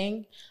cheating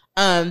thing,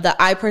 that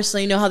I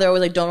personally know how they're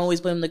always like, don't always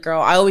blame the girl.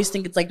 I always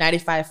think it's like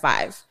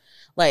 95-5.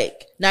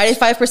 Like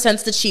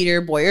 95%'s the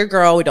cheater, boy or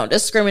girl. We don't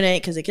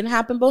discriminate because it can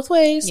happen both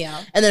ways.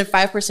 Yeah. And then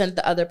 5%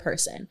 the other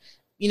person.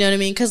 You know what I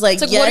mean? Because like,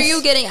 It's like yes, what are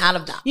you getting out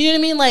of that? you know what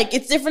I mean? Like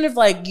it's different if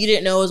like you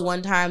didn't know it was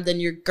one time, then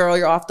your girl,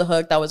 you're off the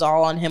hook. That was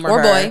all on him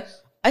or her. Boy.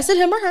 I said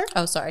him or her.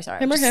 Oh, sorry.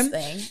 Him or Just him.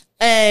 saying.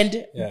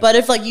 But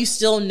if like you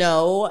still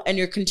know and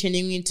you're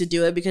continuing to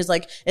do it because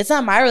like it's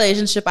not my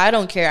relationship, I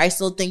don't care. I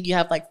still think you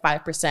have like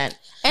 5%. And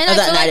I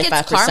feel like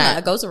it's karma.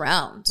 It goes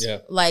around. Yeah.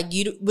 Like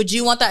would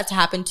you want that to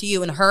happen to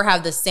you and her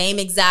have the same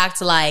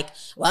exact like,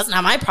 well, it's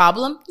not my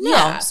problem. No.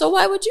 Yeah. So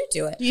why would you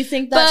do it? Do you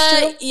think that's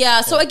true?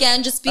 Yeah. So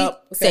again, just be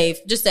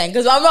safe. Just saying.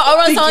 Because I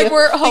want to sound like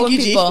we're hoeing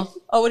people.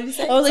 Oh, what did you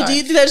say? I was like, do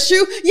you think that's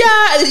true? Yeah.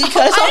 And then you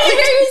cut us off. I didn't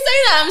hear you say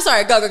that. I'm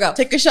sorry. Go.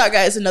 Take a shot,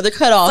 guys. Another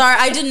cut off. Sorry,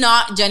 I did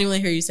not genuinely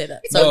hear you say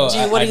that. So,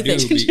 what do you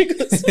think?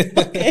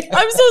 Okay.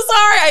 I'm so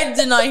sorry. I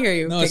did not hear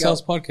you. No, it's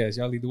y'all's podcast.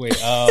 Y'all lead the way.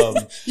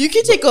 You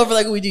can take over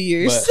like we do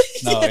yours.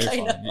 But, no,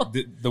 you're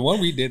fine. The one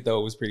we did,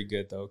 though, was pretty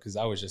good, though, because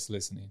I was just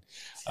listening,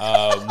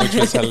 which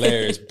was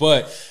hilarious.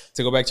 But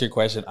to go back to your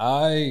question,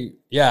 I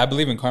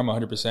believe in karma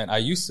 100%. I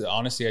used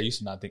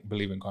to not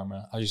believe in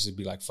karma. I used to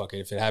be like, fuck it.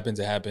 If it happens,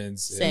 it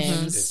happens.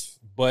 Same.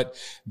 But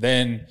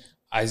then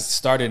I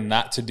started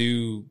not to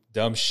do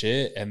dumb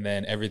shit, and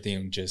then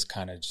everything just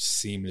kind of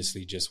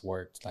seamlessly just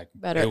worked. Like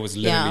better. It was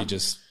literally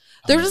just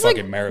there's just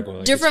like miracle.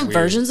 Like, different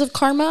versions of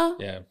karma.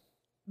 Yeah.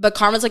 But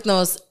karma's like the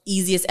most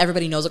easiest.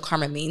 Everybody knows what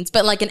karma means.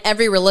 But like in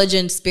every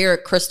religion,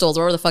 spirit, crystals,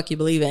 whatever the fuck you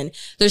believe in,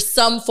 there's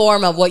some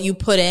form of what you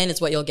put in is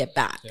what you'll get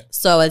back. Yeah.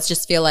 So it's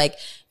just feel like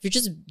if you're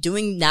just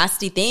doing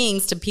nasty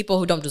things to people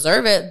who don't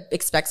deserve it,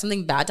 expect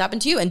something bad to happen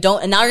to you. And now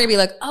you're gonna be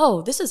like,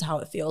 oh, this is how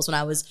it feels when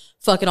I was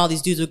fucking all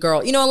these dudes with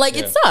girls. You know, like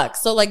it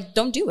sucks. So like,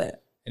 don't do it.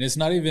 And it's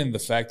not even the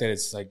fact that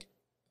it's like,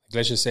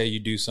 let's just say you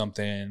do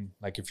something,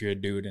 like if you're a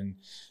dude and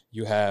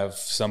you have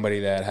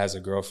somebody that has a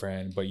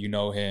girlfriend, but you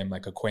know him,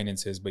 like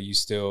acquaintances, but you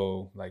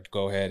still like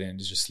go ahead and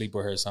just sleep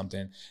with her or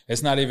something.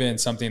 It's not even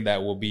something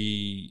that will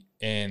be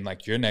in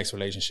like your next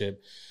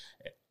relationship.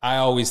 I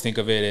always think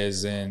of it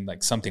as in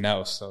like something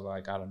else. So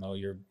like, I don't know,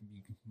 you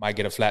might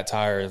get a flat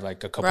tire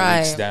like a couple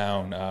weeks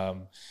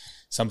down.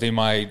 Something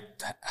might,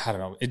 I don't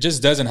know. It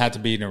just doesn't have to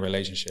be in a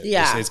relationship.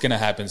 Yeah. It's going to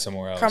happen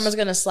somewhere else. Karma's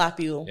going to slap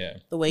you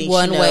the way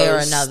one she knows, way or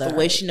another. The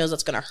way she knows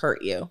it's going to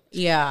hurt you.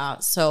 Yeah.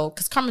 So,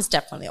 because karma's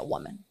definitely a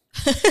woman.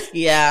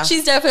 Yeah.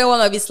 She's definitely a woman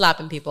that be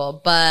slapping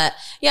people. But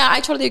yeah, I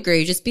totally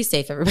agree. Just be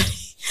safe, everybody.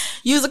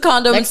 Use a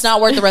condom. It's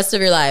not worth the rest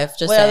of your life.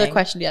 Just what saying. other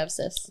question do you have,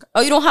 sis?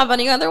 Oh, you don't have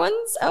any other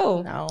ones?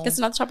 Oh, no. Guess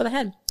not the top of the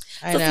head.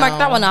 Let's mark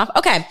that one off.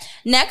 Okay.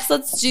 Next,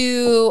 let's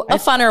do a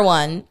funner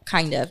one,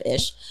 kind of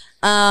ish.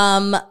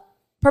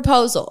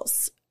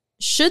 Proposals.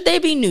 Should they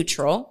be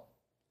neutral?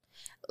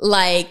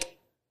 Like,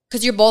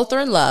 because you both are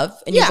in love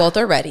and you both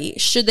are ready.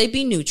 Should they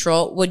be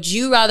neutral? Would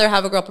you rather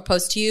have a girl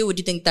propose to you? Would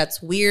you think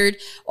that's weird?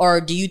 Or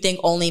do you think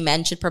only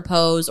men should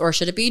propose? Or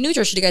should it be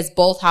neutral? Should you guys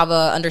both have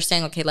a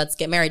understanding, okay, let's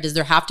get married? Does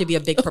there have to be a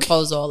big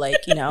proposal?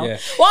 Like, you know?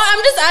 Well,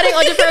 I'm just adding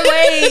like different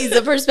ways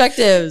of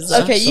perspectives.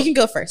 Okay, you can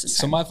go first.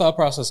 So my thought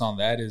process on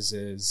that is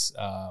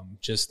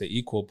just the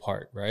equal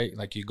part, right?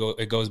 Like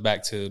it goes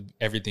back to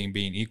everything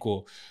being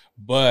equal.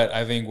 But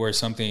I think where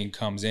something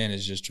comes in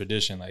is just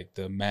tradition. Like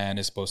the man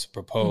is supposed to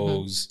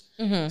propose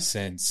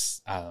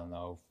since, I don't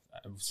know,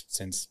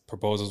 since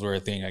proposals were a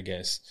thing, I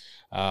guess.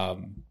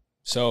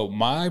 So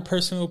my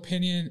personal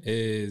opinion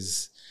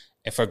is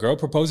if a girl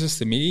proposes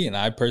to me and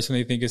I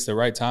personally think it's the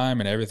right time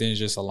and everything's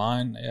just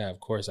aligned, yeah, of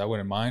course, I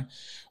wouldn't mind.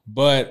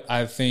 But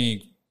I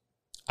think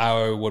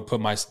I would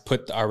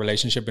put our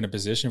relationship in a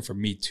position for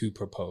me to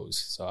propose.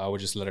 So I would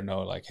just let her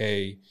know, like,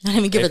 hey, not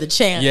even give her the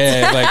chance.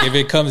 Yeah, like if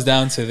it comes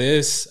down to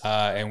this,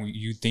 and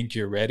you think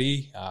you're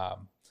ready,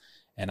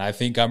 and I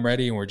think I'm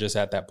ready, and we're just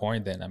at that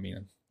point, then I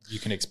mean, you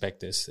can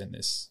expect this and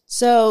this.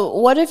 So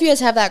what if you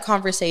guys have that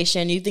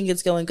conversation, you think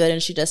it's going good,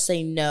 and she does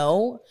say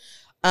no,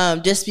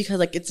 just because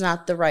like it's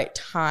not the right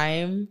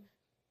time,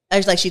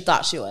 like she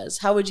thought she was?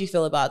 How would you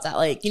feel about that?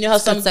 Like, you know how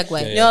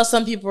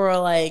some people are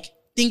like,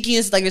 thinking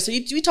it's like, so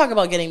we talk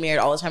about getting married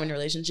all the time in a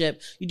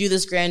relationship. You do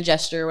this grand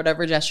gesture,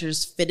 whatever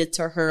gestures fitted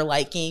to her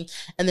liking.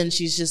 And then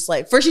she's just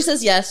like, first she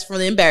says yes for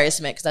the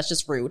embarrassment, because that's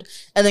just rude.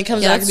 And then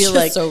comes back and be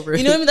like, so rude.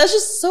 You know what I mean? That's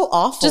just so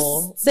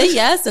awful. Just say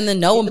yes and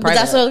then no in private.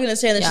 But that's what I was going to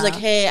say. And then she's like,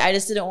 hey, I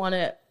just didn't want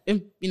to,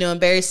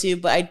 embarrass you,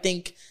 but I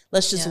think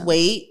let's just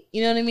wait.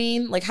 You know what I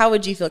mean? Like, how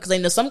would you feel? Because I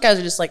know some guys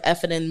are just like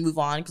effing and move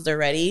on because they're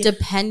ready.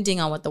 Depending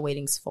on what the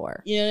waiting's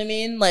for. You know what I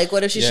mean? Like,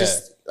 what if she's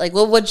just like,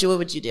 what would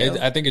you do?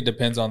 I think it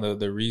depends on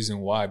the reason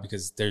why,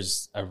 because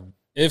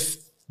if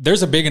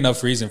there's a big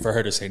enough reason for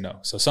her to say no.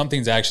 So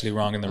something's actually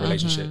wrong in the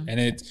relationship, and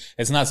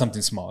it's not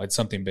something small. It's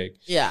something big.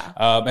 Yeah.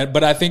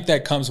 But I think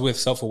that comes with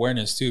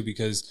self-awareness too,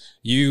 because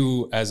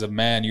you as a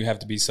man, you have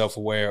to be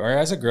self-aware, or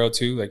as a girl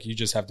too, like you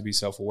just have to be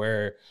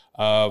self-aware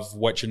of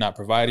what you're not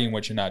providing,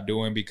 what you're not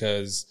doing,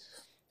 because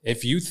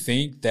if you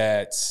think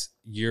that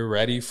you're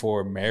ready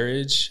for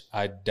marriage,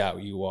 I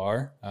doubt you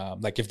are.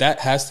 Like if that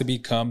has to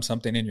become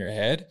something in your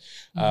head,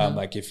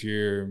 like if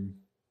you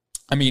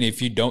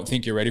don't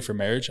think you're ready for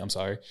marriage, I'm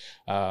sorry.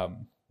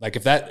 Like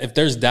if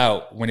there's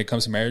doubt when it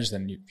comes to marriage,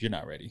 then you're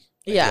not ready.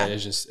 Like, it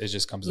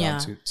just comes down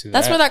to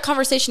that's where that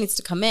conversation needs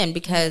to come in,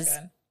 because,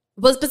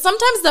 but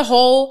sometimes the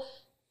whole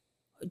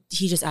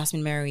he just asked me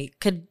to marry me,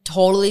 could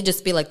totally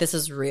just be like, this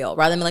is real,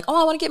 rather than be like,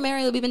 oh, I want to get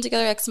married, we've been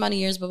together X amount of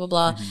years, blah blah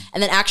blah,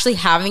 and then actually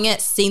having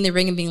it, seeing the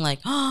ring and being like,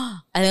 oh,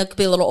 I think it could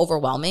be a little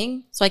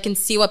overwhelming. So I can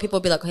see why people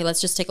would be like, okay,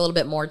 let's just take a little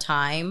bit more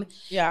time.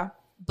 Yeah.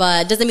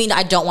 But doesn't mean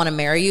I don't want to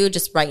marry you.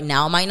 Just right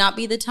now might not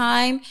be the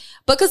time.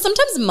 But because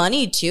sometimes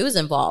money too is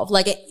involved.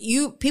 Like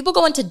people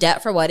go into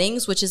debt for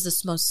weddings, which is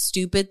the most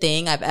stupid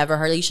thing I've ever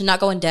heard. You should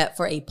not go in debt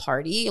for a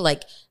party.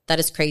 Like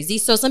that is crazy.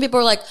 So some people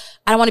are like,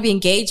 I don't want to be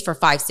engaged for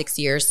 5-6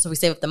 years. So we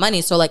save up the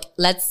money. So like,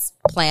 let's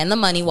plan the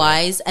money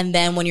wise. And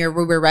then when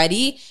we're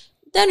ready,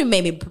 then we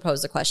maybe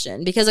propose the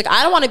question. Because like,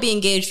 I don't want to be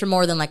engaged for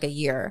more than like a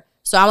year.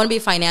 So I want to be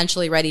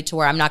financially ready to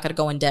where I'm not going to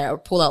go in debt or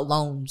pull out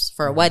loans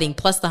for a wedding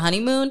plus the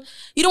honeymoon.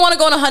 You don't want to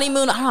go on a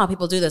honeymoon. I don't know how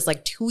people do this.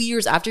 Like 2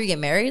 years after you get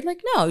married.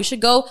 Like, no, you should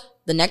go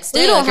the next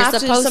day. You don't like have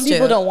to. Some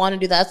people don't want to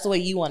do that. That's the way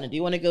you want to do.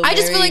 You want to go. I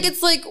just feel like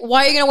it's like,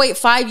 why are you going to wait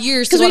 5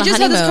 years to because go we on a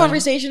just honeymoon? had this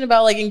conversation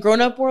about like in grown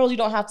up world, you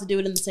don't have to do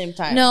it in the same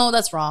time. No,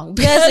 that's wrong.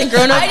 Yes, in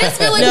grown up. I just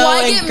feel like, No,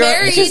 why in get grown-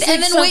 married just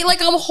and like then wait like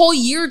a whole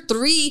year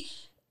 3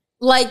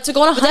 like to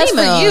go on a But that's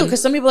honeymoon? for you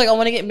because some people are like, I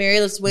want to get married.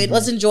 Let's wait.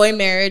 Let's enjoy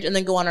marriage and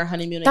then go on our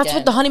honeymoon. That's again.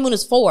 what the honeymoon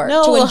is for.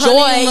 No, to enjoy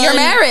honeymoon- your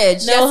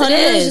marriage. No, Yes, it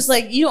honeymoon is. just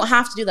like you don't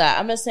have to do that.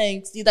 I'm just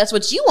saying see, that's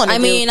what you want to I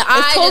do. mean, It's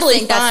I totally just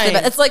think that's the fine.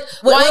 best. It's like,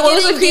 What why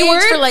was get the key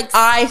engaged word? for like,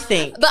 I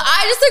think. but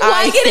I just think, why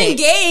I get think.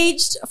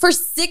 engaged for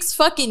 6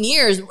 fucking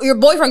years? Your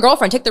boyfriend,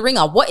 girlfriend, take the ring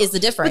off. What is the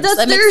difference? But that's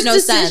that their makes no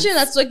decision. sense.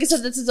 That's like I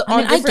said. This is on I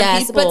mean, I different guess,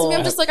 people. but to me,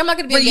 I'm just like, I'm not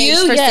going to be For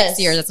engaged you, for yes.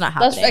 6 years. That's not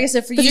That's- happening. like I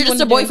said, for 'Cause you, you're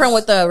just a when you're boyfriend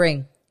with a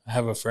ring. I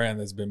have a friend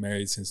that's been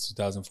married since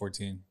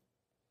 2014.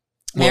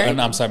 Married? Well,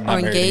 no, I'm sorry, not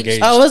Or married, engaged?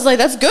 engaged. I was like,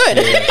 that's good.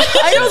 Yeah.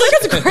 I was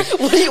like, that's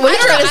great. What are you I don't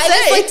trying know. to I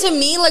just say? like to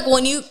me, like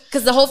when you,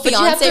 because the whole But you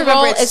have fiance to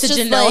remember role, it's it's to just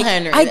Janelle like,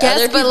 Henry. I guess,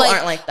 Other but people like,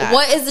 aren't like that.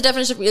 what is the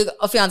definition of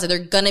a fiance? They're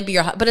gonna be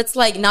your, but it's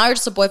like now you're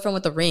just a boyfriend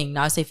with a ring.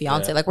 Now I say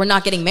fiance, Yeah. like we're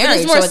not getting But married.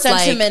 it's more so it's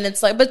sentiment. like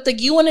It's like, but like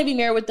you want to be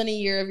married within a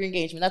year of your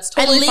engagement. That's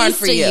totally At fine least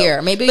for a you.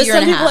 year, maybe a but year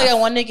some and a people like, half. I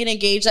want to get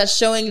engaged. That's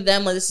showing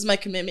them like this is my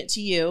commitment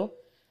to you.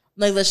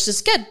 Like let's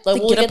just get like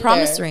to we'll get a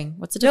promise there. ring.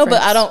 What's the No,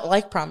 difference? but I don't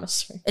like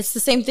promise ring. It's the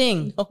same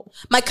thing. No.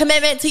 My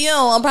commitment to you,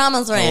 a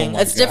promise ring.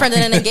 my It's God. different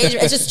than an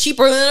engagement. It's just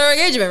cheaper than an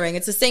engagement ring.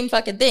 It's the same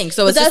fucking thing.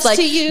 So it's But just that's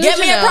like, to you, get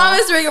me a Janelle.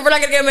 promise ring if we're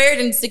not gonna get married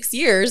in 6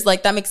 years.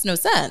 Like that makes no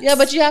sense. Yeah,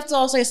 but you have to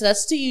also like I said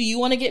that's to you. You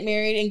want to get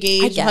married, I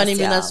engaged, guess, honeymoon.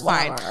 yeah, That's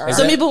fine. whatever.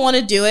 Some people want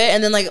to do it,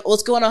 and then like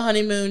let's go on a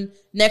honeymoon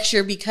next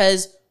year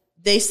because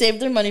they saved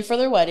their money for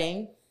their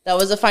wedding. That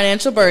was a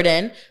financial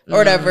burden or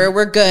whatever.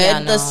 We're good. Yeah,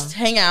 no. Let's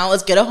hang out.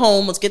 Let's get a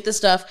home. Let's get this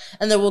stuff,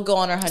 and then we'll go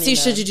on our honeymoon. See,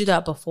 should you do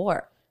that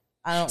before?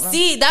 I don't know.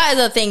 See, that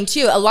is a thing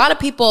too. A lot of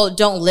people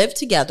don't live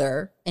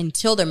together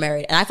until they're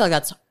married, and I feel like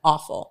that's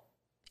awful.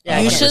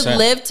 Yeah, You I should 100%.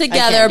 live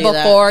together do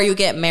that. before you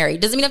get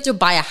married. Doesn't mean you have to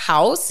buy a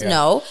house, Yeah.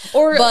 no,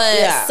 Or- but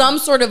yeah. some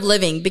sort of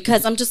living.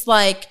 Because I'm just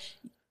like,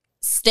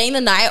 staying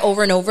the night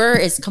over and over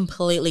is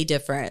completely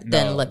different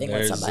than No, living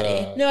with there's,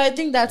 somebody. No, I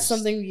think that's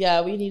something.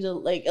 Yeah, we need to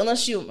like.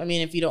 Unless you, I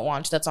mean, if you don't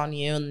want to, that's on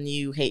you, and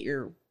you hate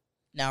your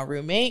now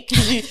roommate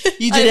 'cause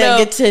you I didn't know.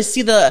 get to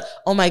see the.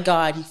 Oh my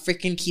god, he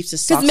freaking keeps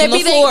his socks Because on the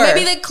maybe floor.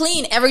 they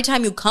clean every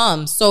time you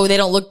come, so they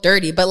don't look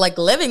dirty. But like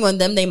living with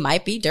them, they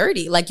might be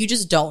dirty. Like you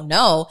just don't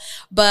know.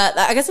 But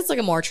I guess it's like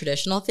a more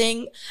traditional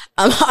thing.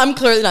 I'm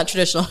clearly not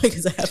traditional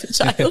because I have a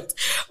child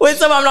with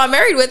someone I'm not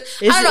married with.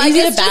 Is I don't know. it- I is it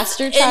guess a just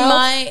bastard in child?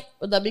 my.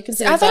 Would that be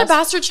considered? I thought a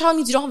bastard? bastard child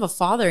means you don't have a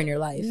father in your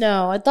life.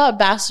 No, I thought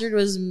bastard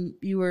was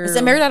you were. Is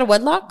it married out of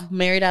wedlock?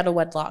 Married out of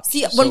wedlock.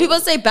 See, when people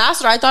say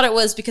bastard, I thought it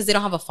was because they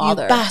don't have a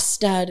father. You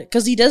bastard,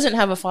 because he doesn't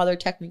have a father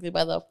technically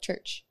by the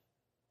church.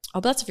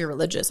 Oh, but that's if you're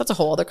religious. That's a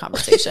whole other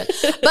conversation.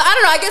 But I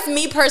don't know. I guess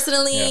me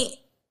personally,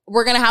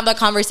 we're gonna have that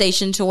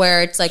conversation to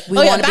where it's like we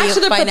want to be back to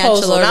the financially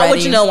proposal, not ready. what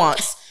Janelle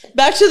wants.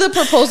 Back to the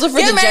proposal for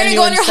Get the married and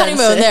go genuine on your honeymoon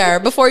sense. there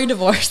before you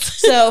divorce.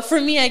 So for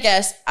me, I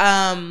guess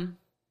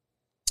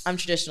I'm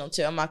traditional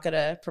too. I'm not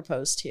gonna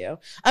propose to you.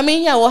 I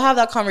mean, yeah, we'll have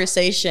that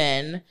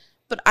conversation,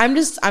 but I'm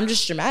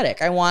just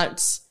dramatic. I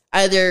want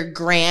either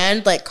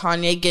grand like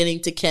Kanye getting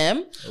to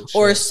Kim,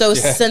 or so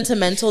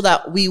sentimental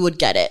that we would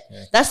get it.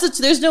 Yeah. That's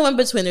there's no in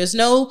between. There's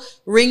no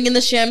ring in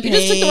the champagne. You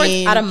just took the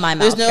words out of my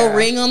mouth, There's no Kara.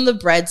 ring on the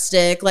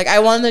breadstick. Like I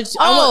want the.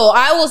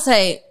 I will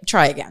say,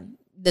 try again.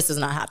 This is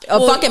not happening. A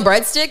fucking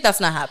breadstick, that's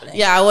not happening.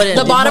 Yeah, I wouldn't.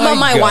 The bottom my of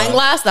my God. wine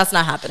glass, that's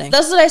not happening.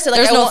 That's what I said. Like,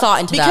 There's I no want- thought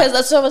into that. because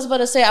that's what I was about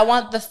to say. I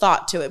want the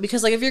thought to it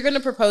because, like, if you're gonna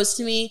propose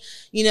to me,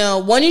 you know,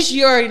 one is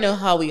you already know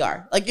how we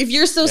are. Like, if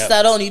you're so Yep.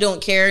 subtle and you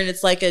don't care, and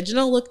it's like,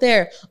 look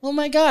there. Oh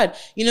my god,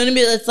 you know what I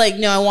mean? It's like,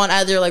 no, I want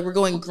either like we're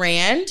going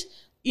grand,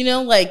 you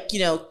know, like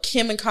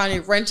Kim and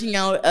Kanye renting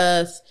out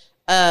a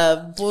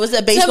what was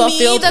that baseball to me,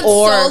 field that's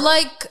or so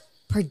like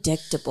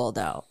predictable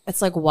though.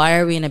 It's like, why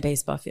are we in a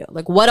baseball field?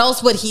 Like, what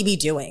else would he be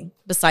doing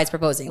besides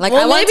proposing? Like,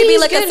 Well, I want it to maybe be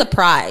he's like a getting-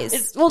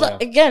 surprise. well, Yeah.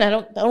 again, I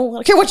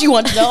don't care what you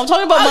want to know. I'm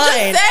talking about I'm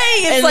mine. just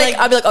saying, it's And, like,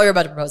 I'll be like, oh, you're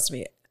about to propose to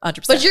me,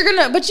 100%.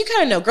 but you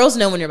kind of know. Girls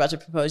know when you're about to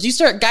propose.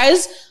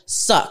 Guys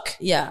suck.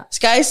 yeah.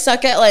 Guys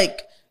suck at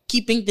like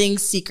keeping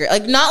things secret.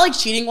 Like, not like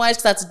cheating wise,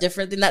 because that's a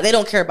different thing, that they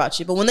don't care about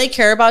you. But when they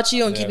care about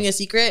you and keeping a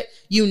secret,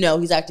 you know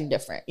he's acting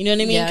different. You know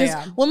what I mean?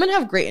 Because women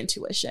have great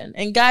intuition.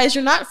 And guys,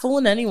 you're not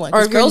fooling anyone.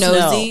 Or girls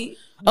nosy. Know.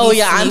 Oh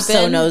yeah, I'm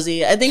so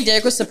nosy. I think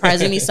Derek was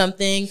surprising me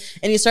something,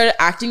 and he started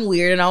acting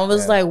weird, and I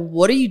was like,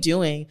 "What are you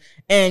doing?"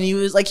 And he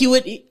was like, he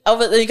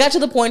got to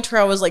the point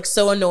where I was like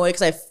so annoyed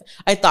because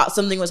I thought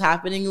something was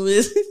happening. It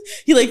was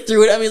he like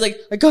threw it at me. He's like,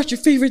 "I got your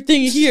favorite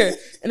thing here,"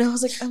 and I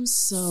was like, "I'm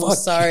so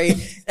sorry."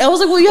 And I was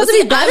like, "Well, you have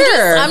to be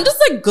better." I'm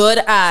just like good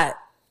at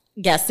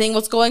guessing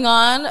what's going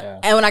on,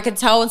 and when I can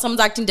tell when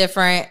someone's acting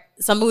different,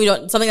 something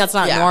that's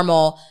not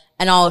normal.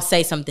 And I'll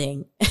say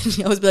something, and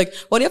he always be like,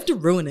 "Why do you have to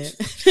ruin it?"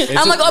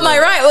 I'm like, "Oh, am I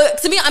right?" Well,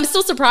 to me, I'm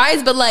still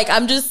surprised, but like,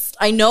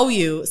 I know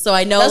you, so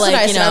I know. That's like,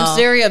 what I said. I'm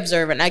very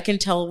observant. I can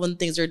tell when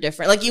things are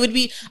different. Like, it would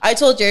be. I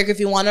told Derek, if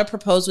you want to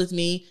propose with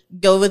me,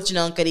 go with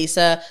Janelle and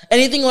Carissa.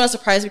 Anything you want to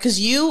surprise me, because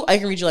I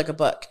can read you like a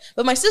book.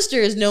 But my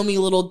sisters know me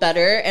a little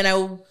better, and I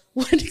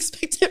wouldn't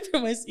expect it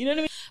from my. You know what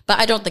I mean? But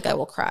I don't think I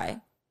will cry.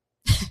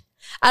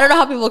 I don't know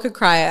how people could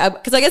cry,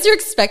 because I guess you're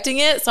expecting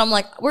it. So I'm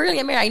like, we're going to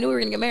get married. I knew we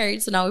were going to get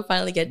married. So now we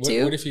finally get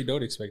to. What if you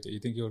don't expect it?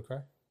 You think you would cry?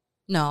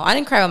 No, I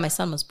didn't cry when my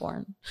son was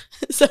born.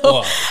 So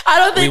I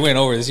don't think. We went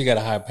over this. You got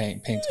a high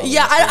pain tolerance.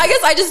 Yeah, I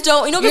guess I just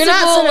don't. You know, you're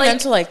not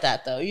sentimental like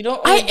that, though. You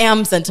don't. I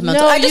am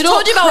sentimental. I just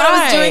told you about what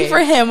I was doing for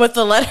him with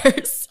the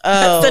letters.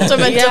 Oh,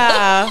 sentimental.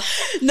 Yeah.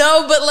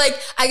 No, but like,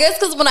 I guess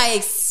because when I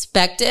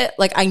expect it,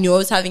 like I knew I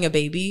was having a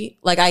baby.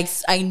 Like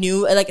I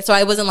knew, like, so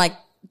I wasn't like,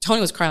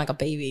 Tony was crying like a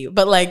baby,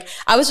 but like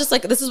I was just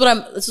like, this is what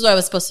I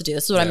was supposed to do.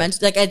 This is what I meant.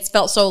 Like, it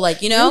felt so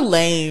like, you know, you're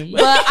lame.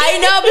 But I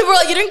know people were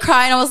like, you didn't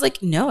cry, and I was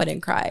like, no, I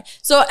didn't cry.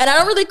 So, and I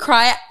don't really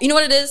cry. You know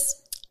what it is?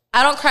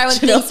 I don't cry when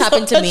things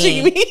happen to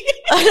me.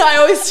 I know, I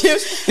always do.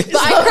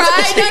 But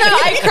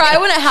I cry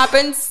when it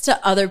happens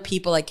to other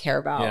people I care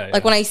about. Yeah.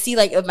 Like when I see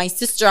like my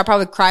sister, I'll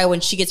probably cry when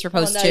she gets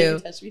proposed to.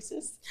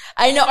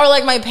 I know, or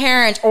like my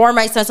parents or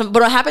my son.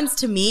 But when it happens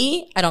to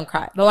me, I don't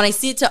cry. But when I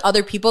see it to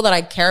other people that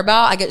I care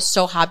about, I get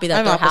so happy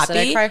that they're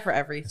happy. I cry for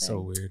everything. That's so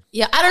weird.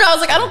 Yeah, I don't know. I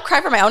was like, I don't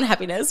cry for my own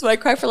happiness, but I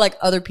cry for like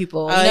other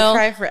people. You know? I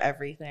cry for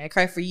everything. I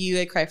cry for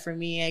you. I cry for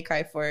me. I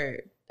cry for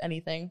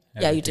anything.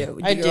 Yeah, you do.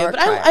 I do. But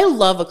I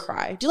love a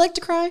cry. Do you like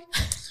to cry?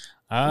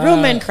 Real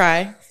men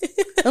cry.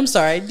 I'm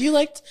sorry. Do you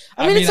like?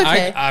 I mean, it's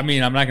okay. I'm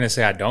not gonna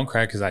say I don't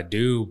cry because I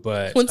do.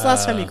 But when's the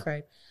last time you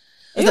cried?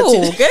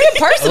 Ew, get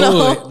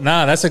personal.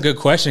 Nah, that's a good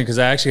question because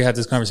I actually had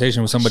this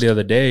conversation with somebody the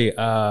other day.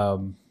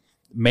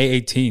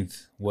 May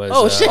 18th was.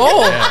 Oh shit!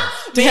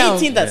 May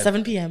 18th at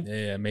 7 p.m.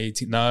 Yeah, May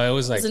 18th. No, it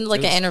was like. Wasn't it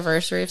like an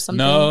anniversary of something?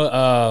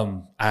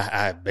 No,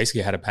 I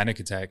basically had a panic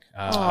attack.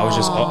 I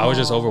was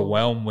just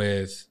overwhelmed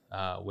with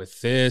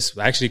this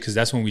actually because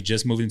that's when we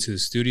just moved into the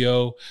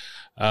studio.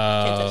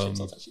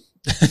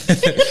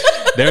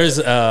 There's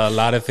a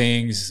lot of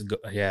things.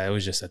 Yeah, it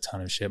was just a ton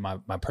of shit. My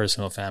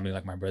personal family,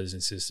 like my brothers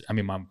and sisters. I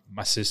mean,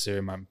 my sister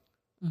and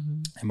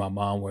my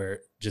mom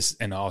were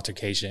just in an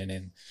altercation,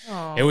 and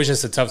it was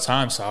just a tough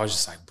time. So I was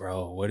just like,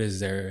 bro, what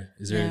is there?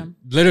 Is there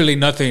literally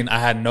nothing I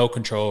had no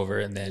control over?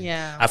 And then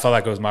I felt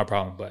like it was my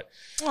problem. But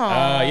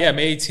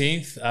May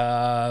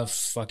 18th,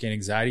 fucking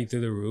anxiety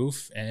through the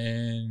roof.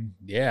 And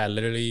I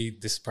literally,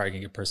 this is probably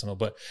gonna get personal,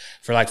 but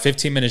for like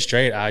 15 minutes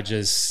straight, I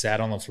just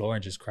sat on the floor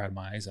and just cried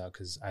my eyes out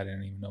because I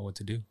didn't even know what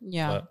to do.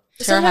 Yeah. But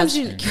Kara has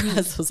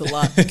those a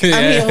lot. I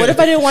mean, what if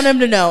I didn't want him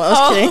to know? I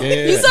was kidding.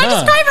 Yeah, you said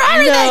just cry for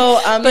everything.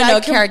 No, but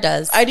no, Kara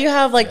does. I do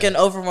have like an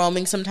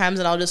overwhelming sometimes,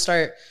 and I'll just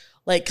start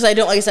like, because I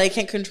don't, like I said, I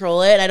can't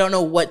control it, and I don't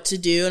know what to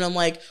do, and I'm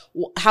like,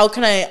 how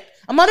can I?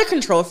 I'm not a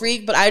control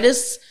freak, but I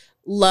just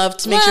love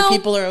to make sure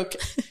people are okay.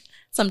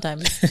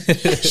 Sometimes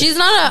she's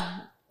not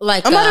a.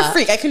 Like I'm not a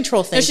freak. I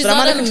control things, she's but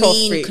I'm not a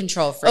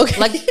control freak. Okay.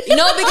 Like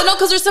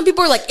because there's some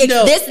people who are like it's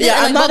this,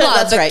 I'm not.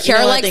 That's right.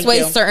 Kara likes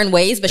ways certain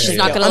ways, but she's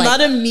not gonna. I'm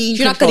not a mean.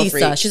 She's not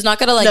Carissa. She's not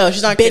gonna like. No,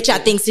 she's not bitch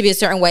at things to be a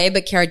certain way,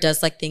 but Kara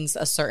does like things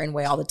a certain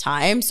way all the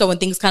time. So when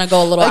things kind of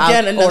go a little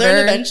out of order,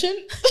 intervention.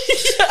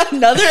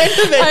 Another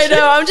intervention. I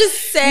know. I'm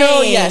just saying.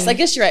 No, yes, I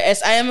guess you're right.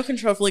 Yes, I am a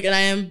control freak, and I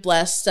am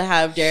blessed to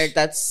have Derek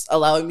that's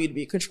allowing me to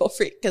be a control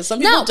freak. Because some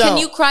people don't. Can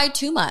you cry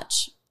too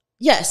much?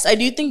 Yes, I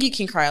do think you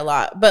can cry a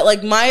lot, but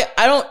like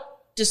I don't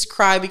just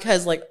cry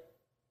because like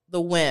the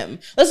whim.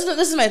 This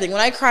is my thing. When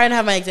I cry and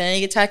have my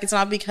anxiety attack, it's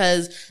not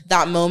because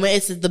that moment.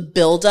 It's the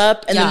build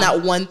up, and then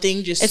that one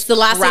thing just. It's the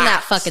last thing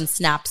that fucking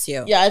snaps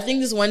you. Yeah, I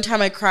think this one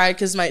time I cried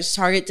because my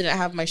Target didn't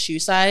have my shoe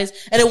size,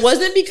 and it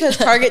wasn't because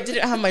Target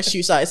didn't have my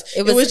shoe size.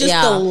 It was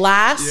just the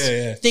last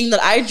thing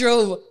that I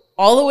drove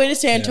all the way to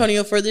San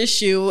Antonio for this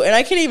shoe, and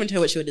I can't even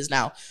tell what shoe it is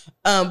now.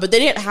 But they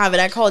didn't have it.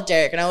 I called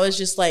Derek, and I was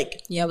just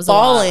like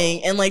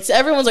bawling, and like so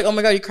everyone's like, "Oh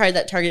my god, you cried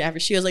that Target after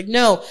shoe." I was like,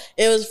 "No,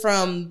 it was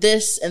from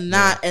this and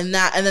that and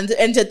that," and then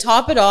and to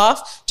top it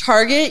off,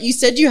 Target, you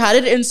said you had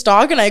it in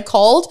stock, and I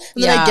called,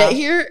 and then I get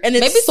here, and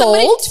it's sold.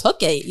 Maybe somebody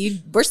took it. You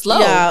were slow.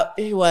 Yeah,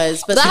 it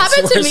was. But that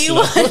happened to me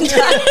one time.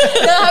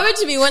 That happened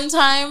to me one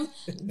time.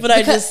 But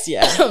I just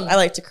I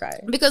like to cry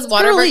because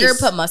Whataburger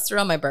put mustard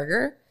on my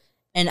burger.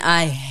 And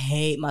I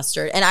hate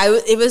mustard. And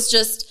it was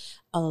just,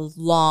 a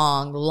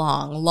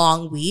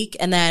long week.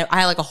 And then I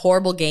had like a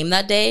horrible game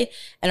that day.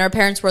 And our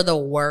parents were the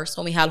worst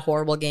when we had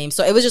horrible games.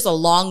 So it was just a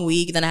long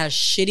week. Then I had a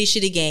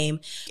shitty game.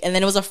 And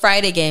then it was a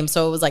Friday game.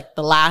 So it was like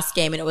the last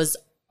game. And it was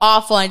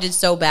awful. I did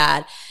so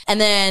bad. And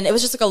then it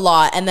was just like a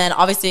lot. And then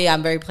obviously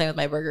I'm very plain with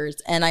my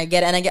burgers. And I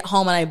get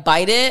home and I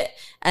bite it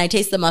and I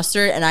taste the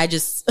mustard and I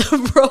just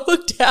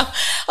broke down.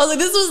 I was like,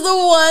 this was the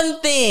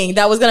one thing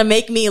that was going to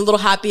make me a little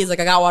happy is like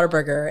I got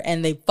Whataburger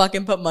and they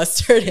fucking put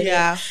mustard in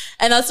it.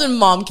 And that's when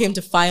mom came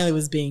to finally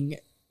was being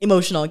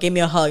emotional, gave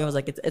me a hug and was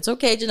like, it's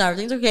okay, Jenna,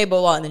 everything's okay, blah,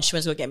 blah. And then she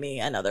went to go get me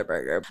another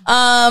burger.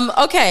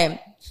 Okay.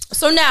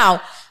 So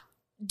now,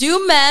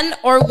 do men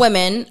or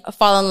women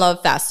fall in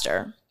love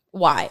faster?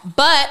 Why?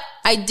 But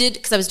I did,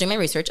 because I was doing my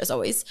research as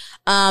always.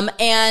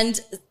 And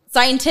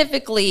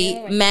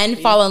scientifically, men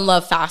fall in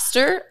love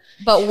faster,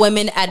 but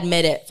women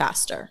admit it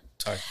faster.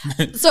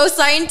 So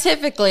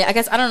scientifically, I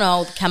guess, I don't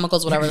know,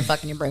 chemicals, whatever the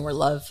fuck in your brain where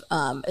love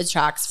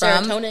attracts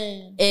from.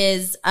 Serotonin.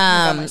 Is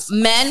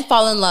men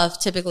fall in love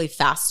typically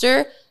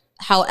faster.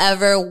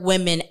 However,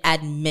 women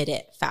admit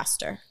it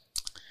faster.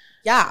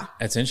 Yeah.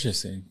 That's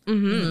interesting.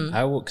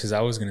 Because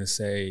I was going to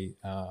say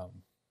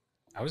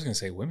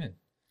women.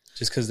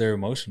 Just because they're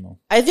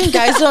emotional. I think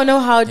guys don't know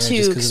how to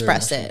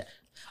express it.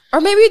 Or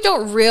maybe you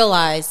don't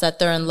realize that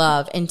they're in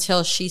love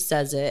until she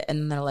says it. And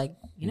then they're like,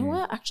 you know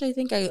what? Actually, I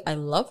think I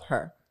love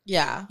her.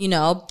 Yeah. You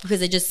know, because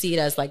they just see it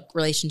as like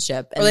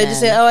relationship. And or they just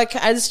say, oh,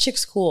 this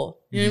chick's cool.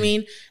 You know what I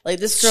mean? Like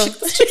this girl.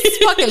 She's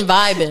fucking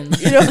vibing.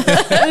 You know,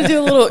 I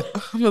do a little,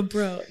 I'm a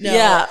bro. No.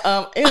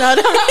 Yeah. You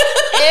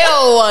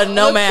know, ew,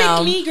 no ma'am.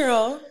 Pick me,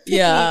 girl. Pick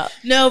yeah.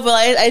 Me. No, but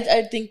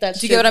I think that's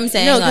Do you get what I'm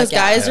saying? No, because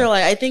guys are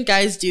like, I think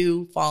guys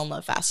do fall in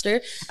love faster.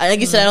 Like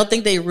you said, I don't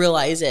think they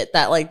realize it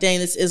that like, dang,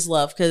 this is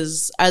love.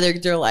 Because either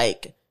they're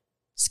like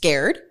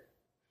scared.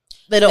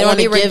 They don't want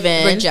to be give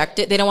in.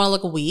 Rejected. They don't want to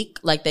look weak.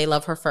 Like they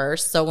love her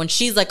first. So when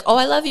she's like, "Oh,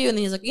 I love you," and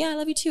then he's like, "Yeah, I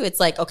love you too,"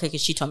 it's like, okay,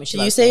 because she told me she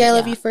loves me. Do you say I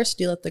love you first? Or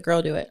do you let the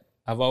girl do it?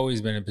 I've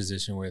always been in a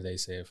position where they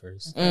say it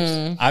first.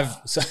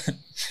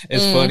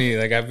 It's funny.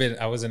 Like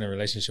I was in a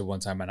relationship one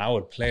time, and I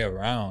would play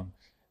around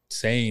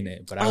saying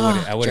it, but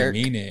I wouldn't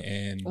mean it.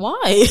 And why?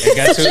 It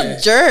got Such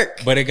a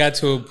jerk. But it got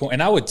to a point,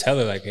 and I would tell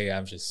her like, "Hey, I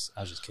was just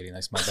kidding.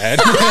 That's my bad."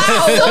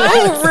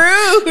 So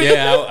rude.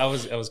 Yeah, I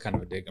was kind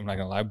of a dick. I'm not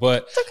gonna lie,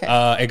 but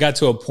it got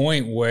to a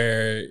point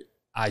where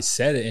I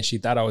said it, and she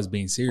thought I was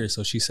being serious,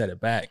 so she said it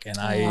back, and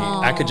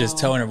I could just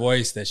tell in her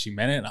voice that she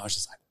meant it, and I was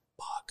just like,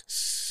 "Fuck."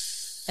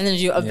 And then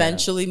did you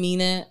eventually mean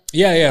it?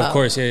 Yeah, of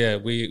course, yeah.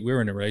 We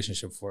were in a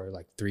relationship for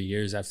like 3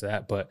 years after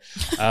that, but.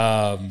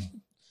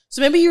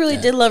 So maybe you really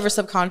did love her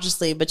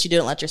subconsciously, but you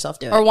didn't let yourself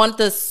do it. Or want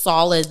the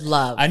solid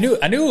love. I knew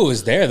it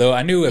was there though.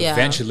 I knew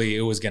eventually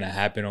it was gonna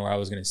happen, or I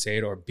was gonna say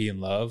it, or be in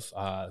love,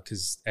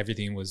 because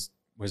everything was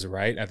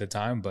right at the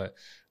time. But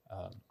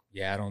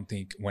I don't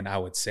think when I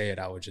would say it,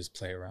 I would just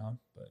play around.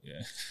 But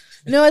yeah.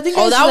 No, I think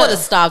that would have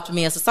stopped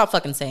me. So stop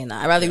fucking saying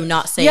that. I'd rather you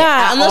not say it.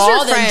 Yeah, unless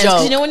you're friends.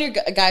 Because you know when your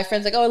guy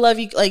friends like, oh, I love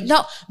you. Like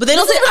no, but they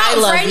don't say I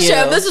love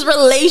friendship. you. This is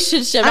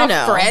relationship,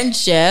 not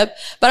friendship.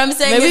 But I'm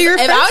saying maybe if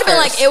I would have been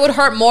like, it would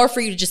hurt more for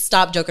you to just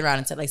stop joking around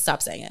and say like,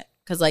 stop saying it,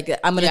 because like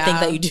I'm gonna think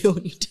that you do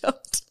when you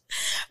don't.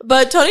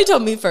 But Tony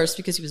told me first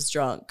because he was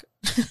drunk,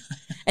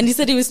 and he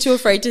said he was too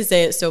afraid to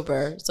say it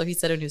sober, so he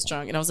said it when he was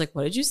drunk, and I was like,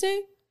 what did you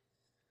say?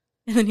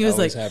 And then he was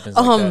like, and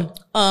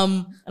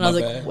I was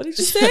like, what did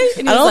you say?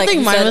 And I don't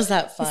think mine was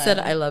that fun. He said,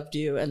 I loved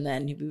you. And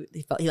then he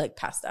like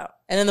passed out.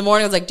 And in the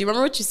morning I was like, do you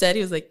remember what you said?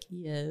 He was like,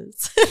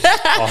 yes.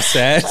 All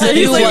sad. So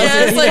he probably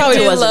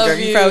wasn't drunk.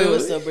 He probably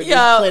was sober.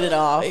 Yeah. Played it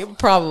off.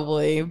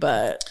 Probably,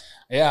 but.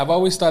 Yeah, I've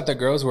always thought that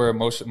girls were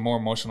more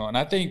emotional. And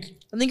I think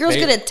girls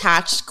get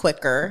attached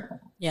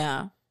quicker.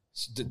 Yeah.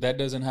 That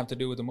doesn't have to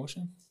do with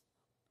emotion?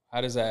 How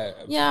does that?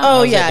 Yeah.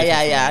 Oh, yeah.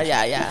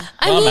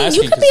 I mean,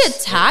 you can be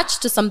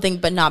attached to something,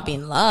 but not be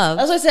in love.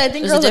 That's what I said. I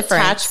think girls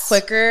attach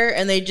quicker,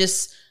 and they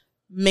just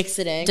mix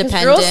it in.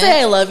 Girls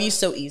say "I love you"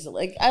 so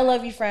easily. Like, "I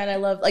love you, friend. I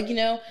love," like, you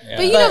know. Yeah.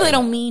 But you know they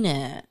don't mean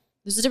it.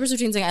 There's a difference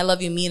between saying "I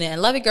love you," mean it,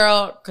 and "love you,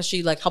 girl," because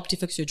she like helped you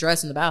fix your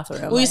dress in the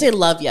bathroom. Well, you say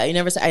 "love ya." You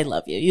never say "I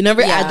love you." You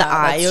never add the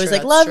 "I." You always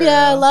like "love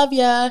ya, love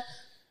ya."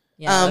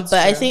 Yeah, but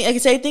I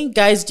think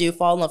guys do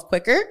fall in love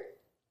quicker.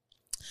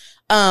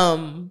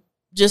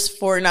 Just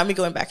for not me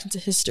going back into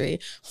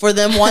history, for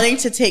them wanting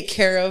to take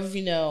care of,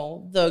 you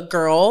know, the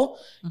girl,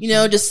 you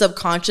know, just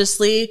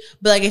subconsciously.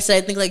 But like I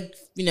said, I think like,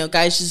 you know,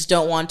 guys just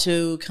don't want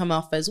to come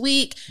off as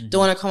weak, don't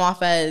want to come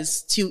off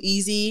as too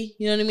easy,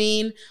 you know what I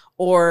mean?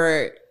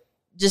 Or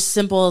just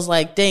simple as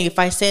like, dang, if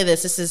I say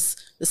this is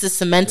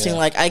cementing,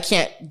 like I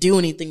can't do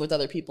anything with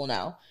other people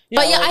now. You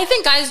know, I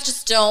think guys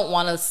just don't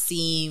want to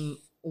seem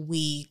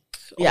weak.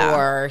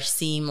 Or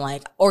seem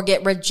like, or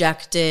get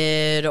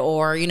rejected,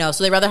 or, you know,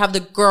 so they rather have the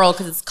girl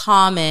because it's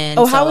common.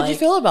 Oh, how would you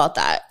feel about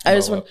that? I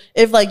just want,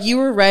 if like you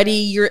were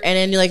ready, and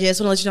then you're like, I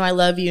just want to let you know I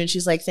love you, and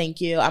she's like, thank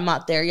you, I'm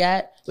not there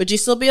yet. would you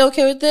still be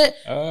okay with it?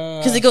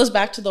 Because it goes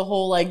back to the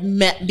whole like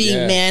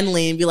being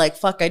manly and be like,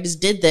 fuck, I just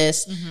did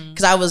this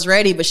because I was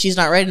ready, but she's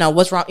not ready now.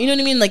 What's wrong? You know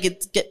what I mean? Like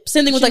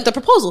same thing with like the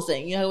proposal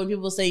thing. You know, when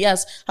people say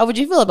yes, how would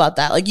you feel about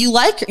that? Like you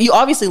like her, you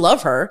obviously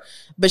love her,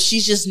 but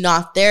she's just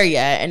not there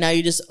yet, and now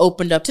you just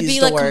opened up to these be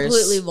doors. Like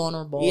completely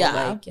vulnerable.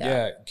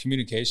 Yeah.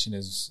 Communication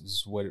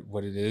is what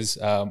it is.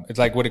 It's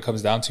like what it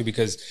comes down to,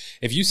 because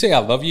if you say I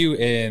love you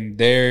and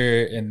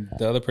the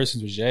other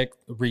person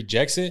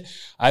rejects it,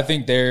 I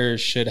think there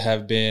should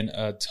have been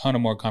a ton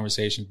of more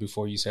conversations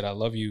before you said I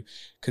love you,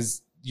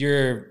 because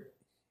you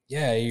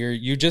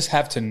just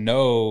have to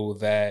know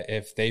that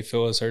if they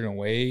feel a certain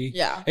way.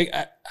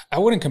 I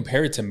wouldn't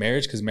compare it to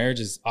marriage, because marriage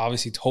is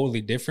obviously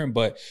totally different,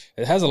 but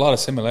it has a lot of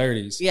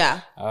similarities.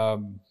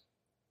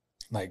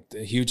 Like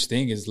the huge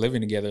thing is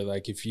living together.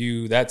 Like if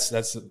you that's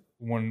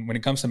when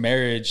it comes to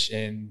marriage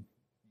and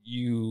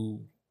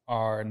you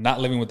are not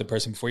living with the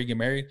person before you get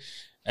married,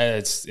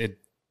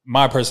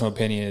 my personal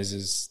opinion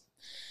is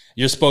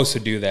you're supposed to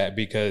do that,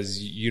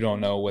 because you don't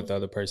know what the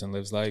other person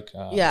lives like.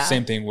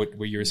 Same thing with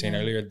what you were saying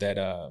earlier,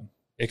 that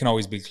it can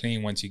always be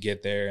clean once you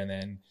get there, and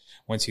then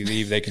once you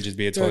leave, they can just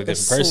be a totally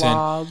different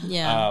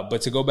person.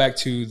 But to go back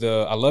to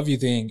the I love you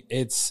thing,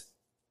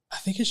 I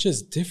think it's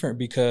just different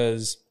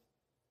because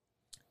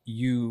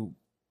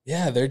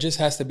there just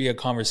has to be a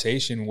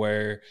conversation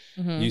where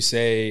you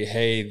say,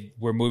 hey,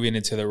 we're moving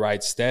into the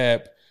right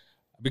step,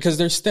 because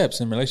there's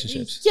steps in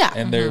relationships.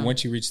 And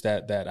once you reach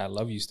that I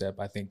love you step,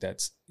 I think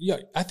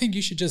I think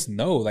you should just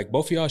know, like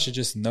both of y'all should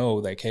just know,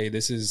 like, hey,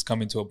 this is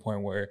coming to a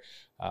point where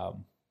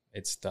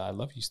it's the I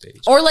love you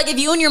stage. Or like if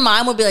you in your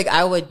mind would be like,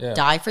 I would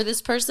die for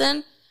this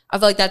person, I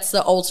feel like that's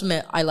the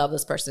ultimate I love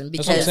this person,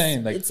 because that's what I'm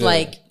saying. Like it's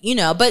like, you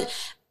know, but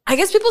I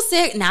guess people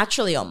say it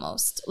naturally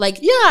almost. Like,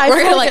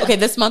 we're gonna okay,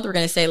 this month we're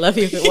gonna say love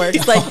you if it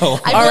works. Like, all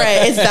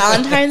right, it's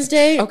Valentine's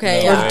Day.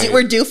 Okay,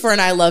 we're due for an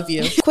I love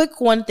you.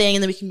 Quick one thing,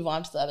 and then we can move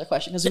on to the other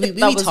question, because we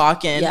be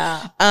talking.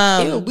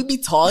 We be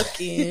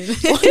talking.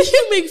 Why do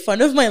you make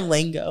fun of my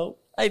lingo?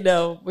 I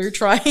know, we're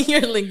trying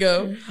your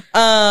lingo.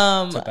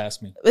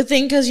 Ask me. The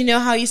thing, because you know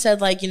how you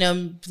said, like, you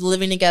know,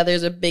 living together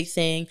is a big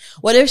thing.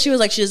 What if she was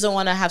like, she doesn't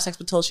want to have sex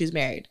until she's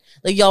married?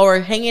 Like, y'all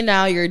were hanging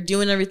out, you're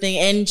doing everything,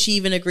 and she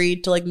even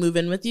agreed to like move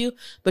in with you,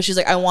 but she's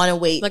like, I want to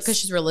wait. Like, because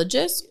she's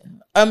religious?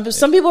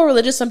 Some people are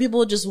religious, some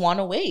people just want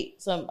to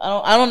wait. So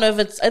I don't know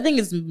if I think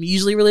it's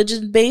usually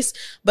religion based,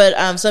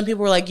 but some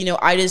people are like, you know,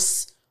 I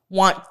just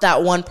want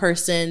that one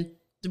person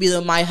to be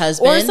my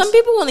husband. Or some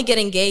people, when they get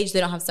engaged,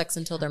 they don't have sex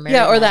until they're married.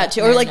 Yeah, or that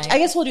too. Or like, I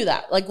guess we'll do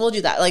that. Like, we'll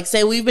do that. Like,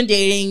 say we've been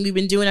dating, we've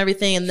been doing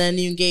everything, and then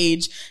you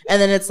engage,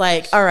 and then it's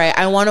like, all right,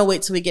 I want to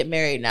wait till we get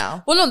married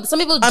now. Well, no, some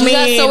people do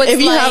that. So it's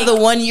if you have the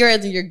 1 year,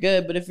 then you're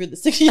good. But if you're the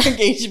 6-year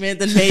engagement,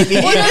 then maybe.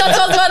 Well, no, that's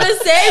what I was about to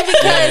say,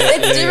 because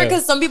it's different.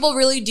 Because some people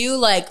really do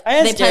like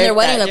they plan their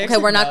wedding like,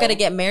 okay, we're not gonna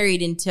get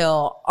married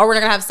until, or we're not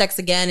gonna have sex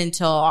again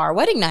until our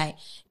wedding night.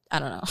 I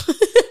don't know.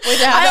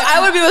 I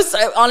would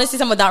be honestly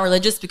someone not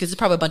religious, because there's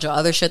probably a bunch of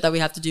other shit that we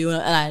have to do,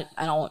 and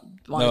I don't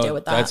want to deal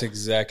with that. That's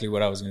exactly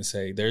what I was going to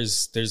say.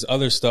 There's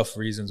other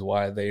reasons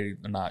why they're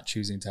not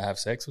choosing to have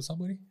sex with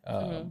somebody.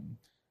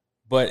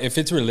 But if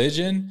it's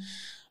religion,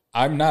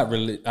 I'm not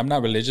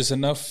religious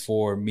enough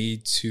for me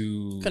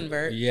to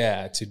convert.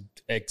 Yeah, to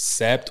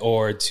accept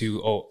or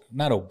to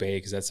not obey,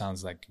 because that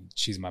sounds like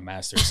she's my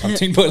master or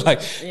something. But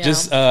like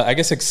just I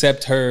guess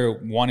accept her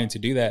wanting to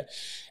do that.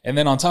 And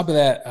then on top of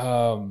that,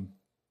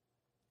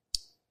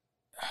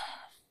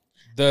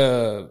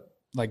 the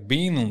like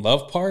being in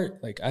love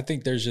part, like I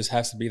think there's just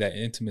has to be that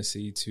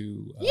intimacy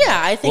to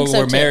I think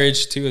so or too.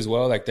 Marriage too as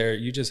well. Like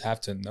you just have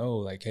to know,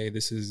 like, hey,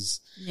 this is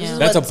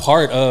that's a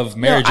part of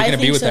marriage. You're gonna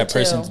be with that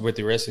person with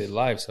the rest of your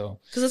life. So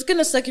because it's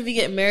gonna suck if you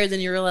get married, then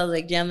you realize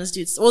like, damn, this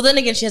dude's. Well, then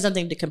again, she has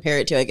nothing to compare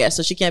it to, I guess.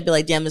 So she can't be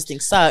like, damn, this thing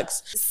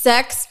sucks.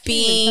 Sex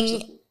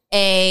being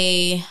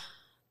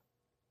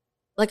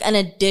like an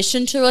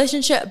addition to a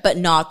relationship, but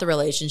not the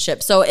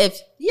relationship. So if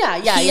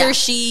he or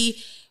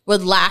she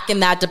would lack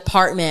in that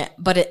department,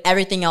 but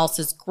everything else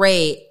is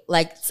great,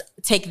 like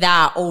take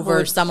that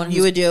over someone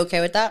you would do okay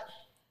with that.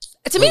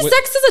 To me,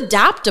 sex is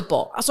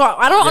adaptable. So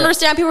I don't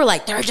understand. People are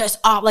like, they're just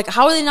like,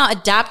 how are they not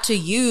adapt to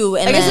you?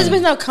 And I guess it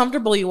depends how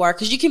comfortable you are,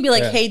 because you can be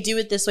like, hey, do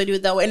it this way, do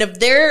it that way. And if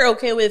they're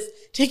okay with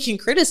taking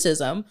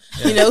criticism,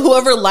 you know,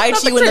 whoever lied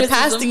to you in the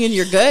past and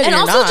you're good, and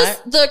also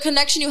just the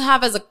connection you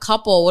have as a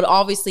couple would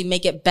obviously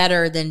make it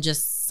better than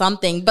just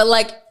something. But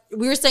like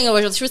we were saying,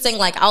 she was saying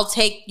like, I'll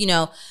take, you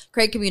know,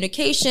 great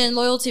communication,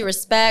 loyalty,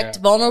 respect,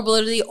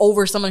 vulnerability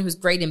over someone who's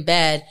great in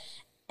bed,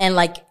 and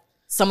like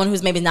someone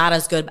who's maybe not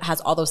as good but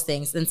has all those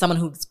things, than someone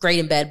who's great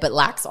in bed but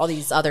lacks all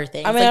these other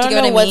things. I mean, like, I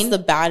don't know what's the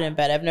bad in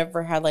bed. I've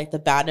never had like the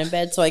bad in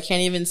bed, so I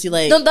can't even see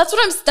like. No, that's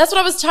what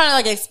I was trying to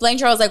like explain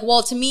to her. I was like,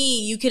 well, to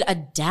me, you could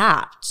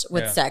adapt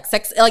with sex.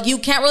 Sex, like you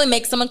can't really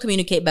make someone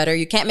communicate better.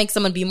 You can't make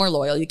someone be more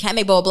loyal. You can't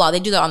make blah blah blah. They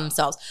do that on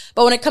themselves.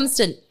 But when it comes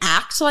to an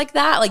act like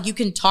that, like you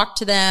can talk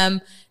to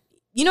them.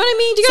 You know what I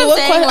mean? Do you So know what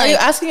what I'm question? saying? Are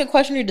you asking a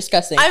question or you're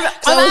discussing? I'm 'Cause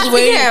asking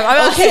waiting. him.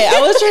 I'm Okay,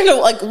 asking- I was trying to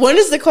like, when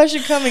is the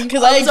question coming?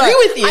 Because I agree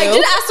with you. I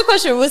did ask the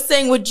question. Was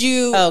saying, would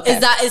you? Okay.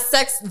 Is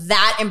sex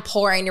that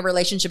important in your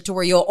relationship to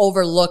where you'll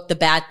overlook the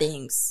bad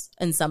things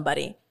in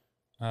somebody?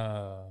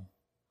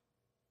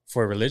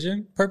 For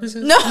religion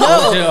purposes? No.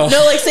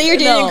 No, like say you're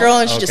dating No. a girl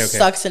and she Okay, just okay.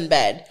 sucks in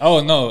bed.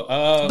 Oh no.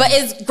 But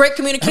is great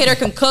communicator,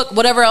 can cook,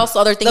 whatever else,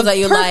 other things The that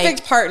you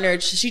perfect like.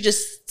 partner, she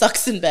just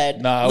sucks in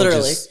bed. No, I would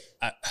literally. just,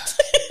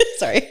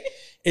 Sorry.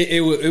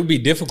 it would be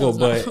difficult,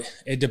 but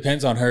it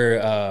depends on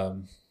her,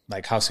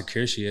 like how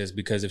secure she is.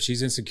 Because if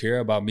she's insecure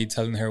about me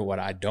telling her what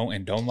I don't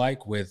and don't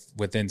like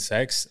within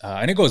sex,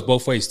 and it goes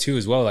both ways too,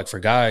 as well. Like for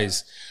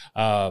guys,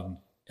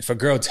 if a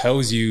girl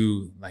tells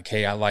you like,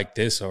 "Hey, I like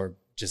this," or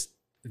just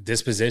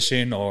this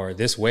position or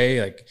this way,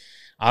 like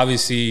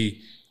obviously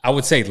I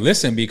would say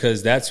listen,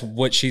 because that's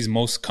what she's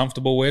most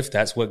comfortable with.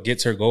 That's what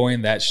gets her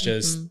going. That's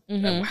just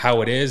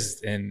how it is.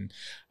 And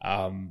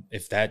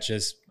if that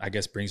just, I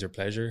guess, brings her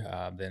pleasure,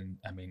 then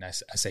I mean, I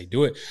say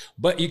do it.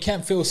 But you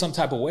can't feel some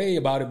type of way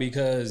about it,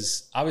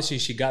 because obviously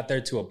she got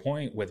there to a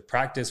point with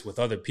practice with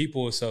other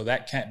people. So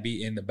that can't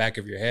be in the back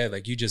of your head.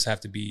 Like you just have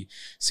to be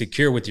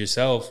secure with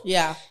yourself.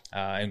 Yeah.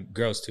 And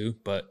girls too.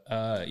 But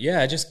yeah,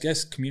 I just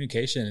guess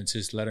communication, and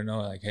just let her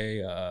know like,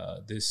 hey,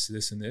 this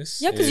and this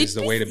is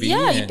the way to be.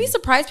 Yeah, you'd be and-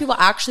 surprised people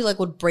actually like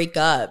would break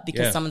up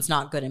because Yeah. someone's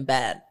not good in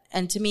bed.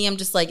 And to me, I'm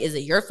just like, is it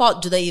your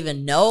fault? Do they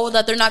even know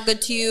that they're not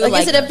good to you? Like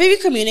I said, if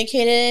maybe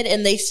communicated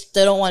and they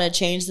still don't want to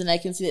change, then I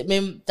can see that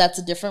maybe that's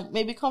a different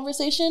maybe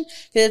conversation.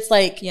 Because it's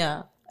like,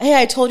 yeah. hey,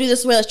 I told you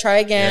this way, let's try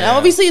again. Yeah. And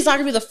obviously, it's not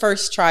going to be the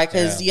first try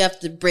because Yeah. you have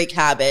to break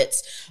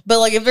habits. But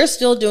like if they're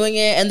still doing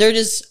it and they're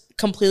just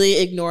completely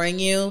ignoring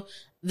you,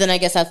 then I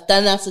guess that's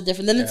the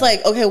difference. Then it's Yeah.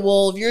 like, okay,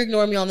 well, if you're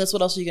ignoring me on this,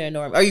 what else are you going to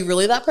ignore me? Are you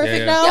really that perfect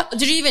Yeah. now? Yeah.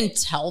 Did you even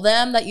tell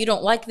them that you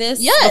don't like this?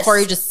 Yes. Before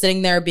you're just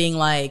sitting there being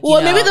like, Well,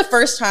 you know, maybe the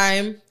first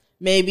time,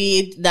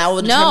 maybe that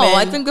would no, determine.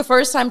 I think the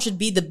first time should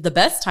be the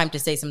best time to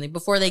say something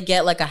before they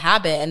get like a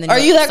habit. And then Are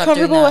you that stop doing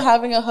comfortable with that.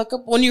 having a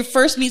hookup when you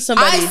first meet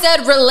somebody? I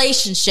said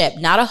relationship,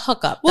 not a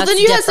hookup. well, That's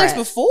then you had sex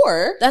different.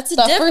 before. That's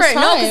that different. first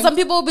No, time. because some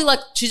people will be like,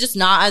 she's just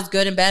not as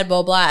good in bed,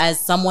 blah, blah, as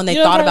someone they You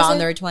know what thought I'm trying about to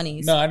in say?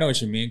 their 20s. No, I know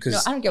what you mean. No,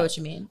 Because I don't get what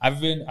you mean.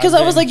 Because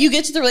I was like, you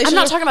get to the I'm relationship.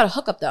 not talking about a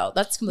hookup though.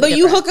 That's completely But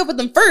you different. hook up with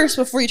them first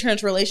before you turn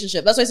into a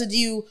relationship. That's why I said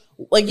you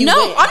like you. No,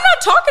 wait. I'm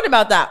not talking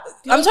about that.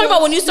 I'm talking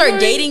about when you You know start what I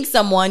mean? dating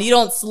someone, you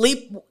don't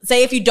sleep.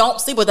 Say if you don't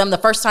sleep with them the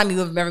first time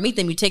you ever meet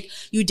them,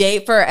 you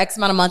date for X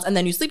amount of months and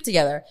then you sleep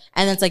together.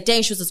 And then it's like,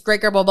 dang, she was this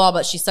great girl, blah, blah,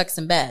 but she sucks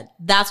in bed.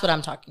 That's what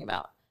I'm talking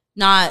about.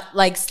 Not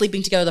like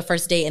sleeping together the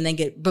first date and then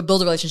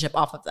build a relationship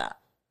off of that.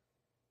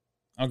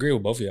 I agree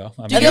with both of y'all.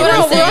 I Do you mean, get what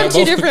I'm we're saying? on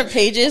two different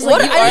pages.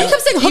 What? you I are-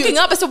 kept saying hooking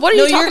up. I said, what are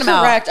No, you talking you're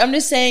about? correct. I'm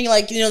just saying,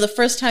 like, the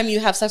first time you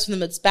have sex with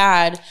them, it's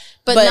bad.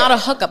 But not a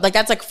hookup. Like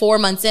that's like 4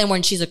 months in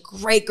when she's a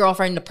great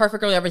girlfriend, the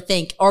perfect girl you ever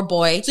think, or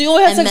boy. So you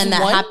only had and sex then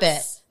that once? happened.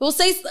 Well,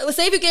 say if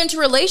you get into a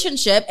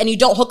relationship and you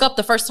don't hook up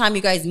the first time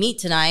you guys meet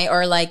tonight,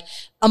 or like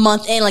a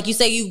month in, like you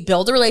say you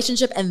build a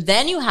relationship and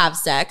then you have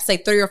sex, say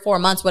 3 or 4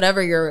 months,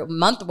 whatever your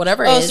month,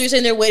 whatever it Oh, is. so you're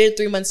saying they waited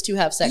 3 months to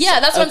have sex? Yeah,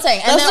 that's what I'm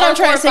saying. And That's then what I'm or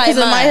trying 4 to say. or 5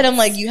 Because in my head, I'm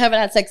months. like, you haven't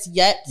had sex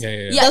yet. Yeah.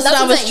 Yeah, That's that's what I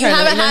what I'm was saying. You trying to-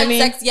 haven't you know what had I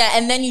mean? sex yet,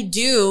 and then you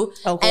do,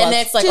 Oh, well, and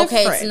that's it's like,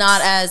 okay, it's different.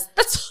 not as.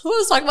 That's what I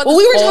was talking about. Well,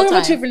 this we were whole talking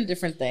about time.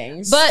 different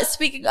things. But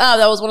speaking of,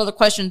 that was one of the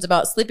questions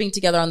about sleeping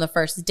together on the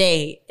first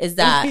date. Is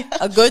that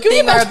a good Can we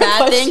thing or a ask that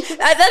bad thing? question?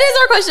 That is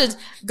our question.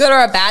 Good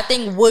or a bad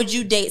thing? Would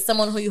you date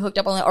someone who you hooked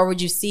up on, or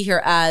would you see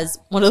her as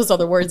one of those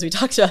other words we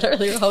talked about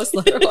earlier? Host,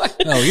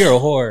 No, you're a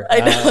whore. I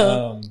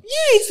know.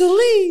 you need to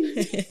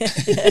leave.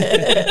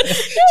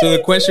 So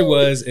the question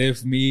was,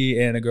 if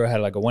me and a girl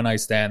had like a one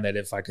night stand, that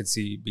if I could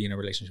see be in a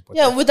relationship with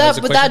Yeah, her. would was that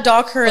the would that question?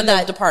 dock her in Would the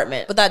that-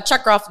 department? But that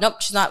check her off.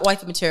 Nope, she's not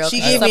wifey material. She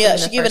 'cause gave slept me with a, him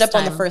she the gave it first up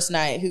on the time. first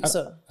night.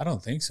 So I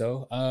don't think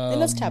so.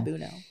 and that's taboo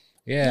now.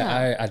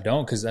 Yeah, I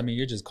don't, because I mean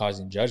you're just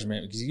causing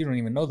judgment because you don't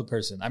even know the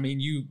person. I mean,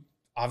 you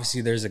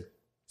obviously there's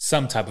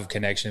some type of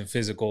connection,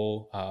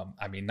 physical.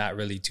 I mean, not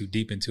really too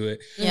deep into it.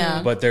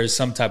 Yeah. But there's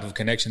some type of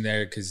connection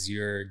there because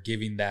you're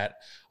giving that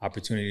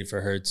opportunity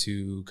for her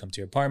to come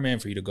to your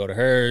apartment, for you to go to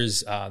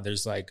hers.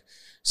 There's like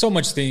so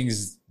much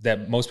things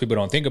that most people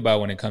don't think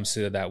about when it comes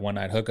to that one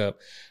night hookup,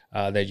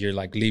 that you're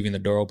like leaving the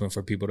door open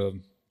for people to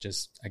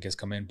just, I guess,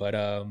 come in. But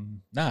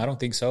nah, I don't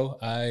think so.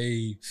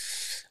 I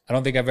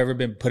don't think I've ever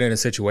been put in a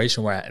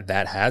situation where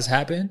that has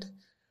happened.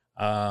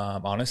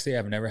 Honestly,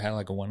 I've never had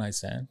like a one night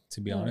stand, to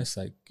be honest.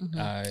 Like,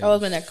 That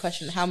was my next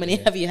question. How many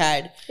have you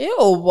had? Ew.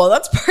 Well,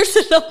 that's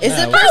personal. Is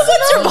it Nah, personal?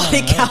 What's your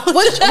body count?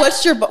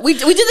 What's your? We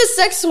did the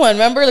sex one.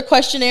 Remember the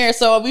questionnaire?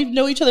 So we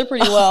know each other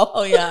pretty well.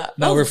 Oh yeah.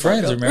 no, we're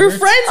friends, remember? We're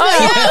friends now. Oh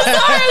yeah.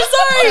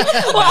 I'm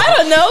sorry. Well, I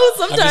don't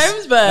know.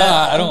 Sometimes, but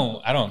Nah,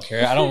 I don't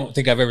care. I don't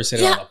think I've ever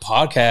said it on a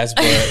podcast,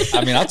 but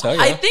I mean, I'll tell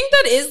you. I think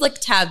that is like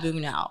taboo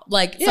now.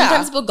 Like Yeah.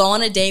 sometimes people go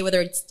on a date, whether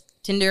it's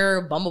Tinder,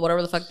 Bumble,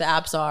 whatever the fuck the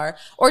apps are,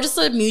 or just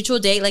a mutual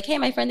date, like, hey,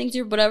 my friend thinks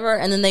you're whatever,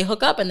 and then they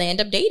hook up and they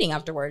end up dating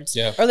afterwards.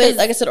 Yeah. Or they,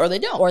 like I said, or they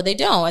don't. Or they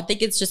don't. I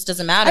think it just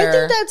doesn't matter. I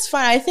think that's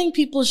fine. I think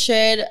people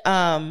should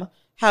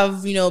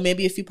have, you know,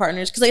 maybe a few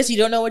partners. Because I guess you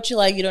don't know what you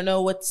like, you don't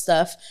know what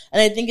stuff.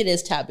 And I think it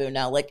is taboo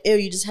now. Like, ew,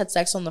 you just had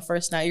sex on the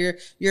first night.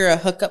 You're a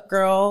hookup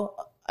girl.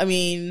 I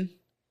mean,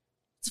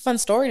 it's a fun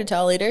story to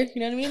tell later. You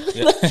know what I mean?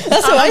 Yeah.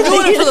 That's what I'm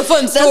doing it for the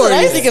fun story. That's what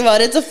I think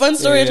about it. It's a fun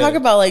story to talk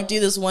about. Like, do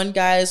this one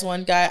guy.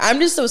 I'm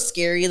just so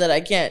scary that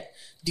I can't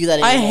do that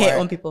anymore. I hate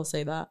when people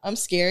say that. I'm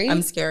scary.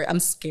 I'm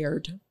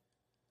scared.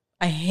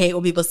 I hate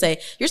when people say,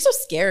 you're so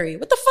scary.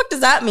 What the fuck does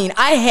that mean?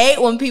 I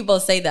hate when people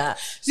say that.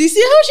 Do you see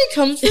how she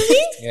comes for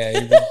me?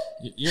 Yeah,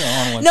 you're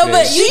on one. No,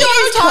 but you know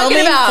what I'm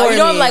talking about. You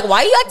know, I'm like,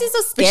 why are you acting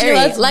so scary?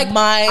 But like,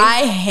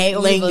 I hate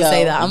when people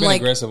say that. I'm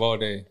like, aggressive all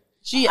day.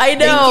 I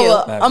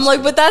know. I'm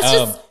like, but that's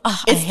just,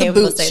 it's the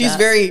boots. She's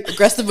very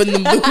aggressive in the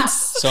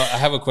boots. So I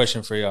have a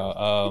question for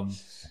y'all.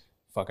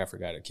 Fuck, I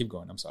forgot it. Keep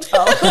going. I'm sorry.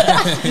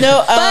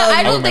 No, but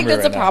I don't think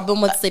that's a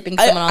problem with sleeping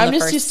with someone on the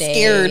first date. I'm just too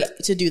scared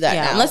to do that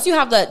now. Unless you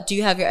have that. Do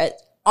you have your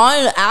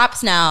on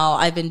apps now?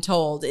 I've been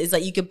told is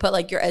that you could put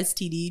like your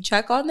STD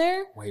check on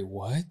there. Wait,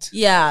 what?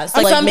 Yeah,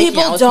 so like some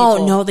people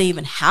don't know they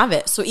even have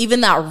it. So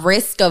even that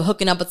risk of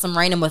hooking up with some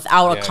random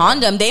without a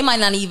condom, they might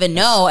not even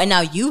know. And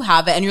now you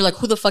have it, and you're like,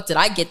 "Who the fuck did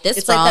I get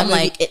this from?" Like that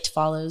movie, It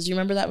Follows. You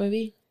remember that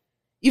movie?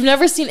 You've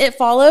never seen It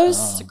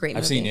Follows? It's a great movie.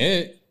 I've seen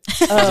it.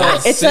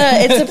 It's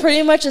a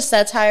pretty much a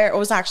satire.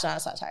 Or it's actually not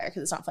a satire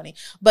because it's not funny,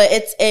 but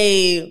it's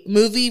a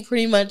movie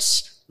pretty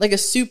much like a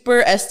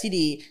super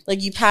STD.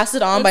 Like you pass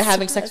it on by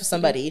having sex with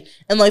somebody,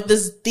 and like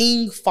this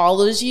thing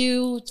follows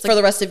you for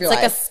the rest of your life.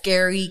 It's like a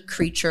scary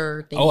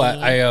creature thing. Oh,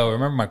 I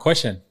remember my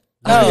question.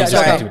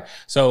 Sorry.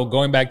 So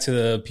going back to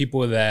the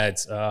people that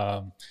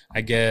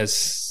I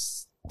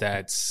guess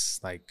that's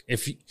like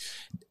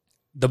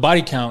the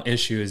body count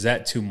issue, is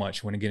that too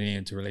much when getting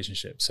into a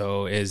relationship?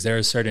 So is there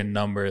a certain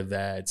number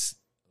that's,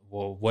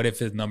 well, what if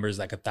the number is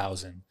like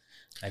 1,000?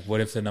 Like,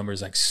 what if the number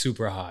is like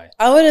super high?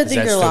 I wouldn't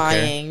think you're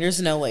lying. There's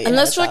no way.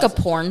 Unless you're like a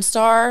porn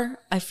star,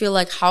 I feel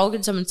like how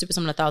could someone super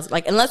someone 1,000?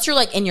 Like, unless you're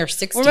like in your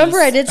 60s. Remember,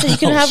 I did say you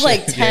can have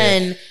like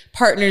 10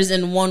 partners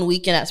in one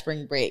weekend at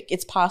spring break.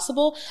 It's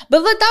possible,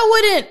 but like that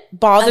wouldn't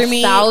bother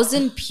me.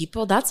 1,000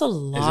 people? That's a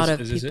lot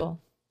of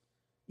people.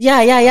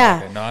 Yeah.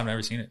 Okay. No, I've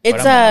never seen it.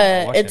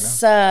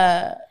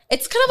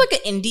 It's kind of like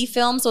an indie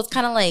film, so it's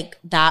kind of like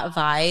that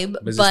vibe.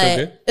 But is it still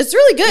good? It's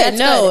really good.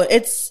 Yeah,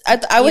 it's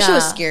good. I wish it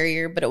was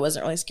scarier, but it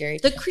wasn't really scary.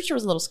 The creature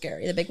was a little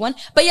scary, the big one.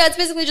 But yeah, it's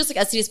basically just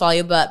like STD's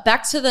volume. But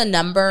back to the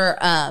number,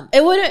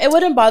 it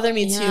wouldn't bother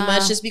me too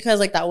much, just because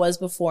like that was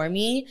before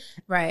me.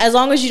 Right. As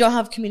long as you don't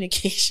have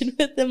communication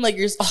with them, like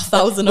you're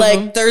 1,000 like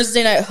of them.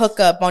 Thursday night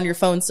hookup on your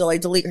phone, so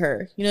like delete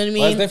her. You know what I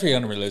mean? Well, it's definitely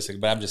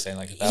unrealistic, but I'm just saying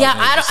like.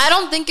 I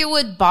don't think it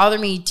would bother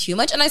me too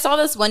much. And I saw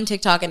this one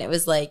TikTok, and it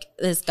was like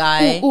this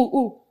guy.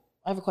 Ooh.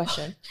 I have a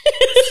question.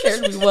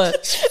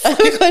 What? I have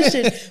a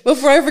question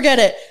before I forget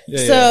it.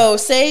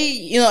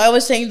 Say, I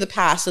was saying the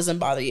past doesn't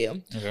bother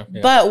you. Okay,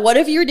 yeah. But what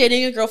if you're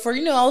dating a girl for,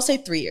 I'll say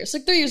 3 years.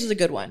 Like 3 years is a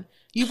good one.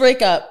 You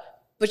break up,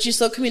 but you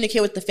still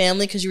communicate with the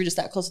family because you were just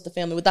that close with the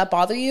family. Would that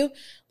bother you?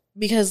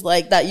 Because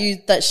like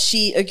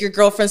your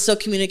girlfriend still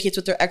communicates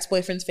with her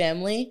ex-boyfriend's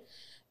family?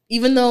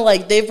 Even though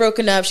like they've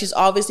broken up, she's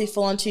obviously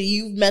full on to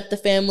you, met the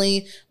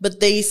family,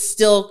 but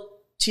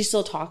she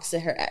still talks to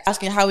her ex.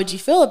 Asking how would you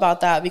feel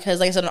about that? Because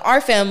like I said, in our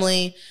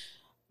family,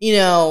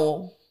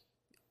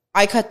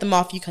 I cut them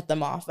off, you cut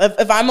them off.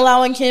 If I'm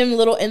allowing him a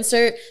little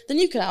insert, then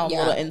you can allow him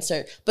a little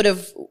insert. But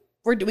if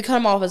we cut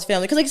him off as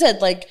family, because like I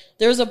said, like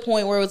there was a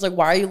point where it was like,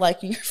 why are you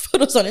liking your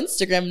photos on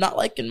Instagram, not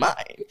liking mine?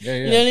 Yeah.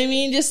 You know what I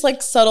mean? Just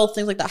like subtle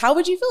things like that. How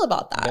would you feel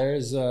about that?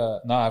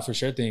 I for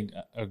sure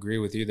agree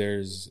with you.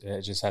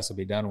 It just has to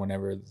be done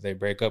whenever they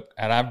break up.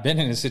 And I've been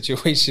in a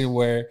situation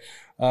where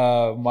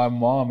my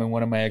mom and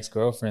one of my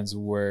ex-girlfriends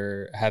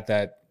had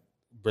that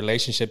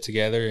relationship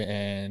together,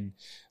 and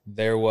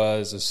there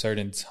was a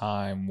certain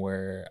time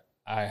where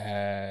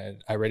I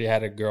already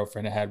had a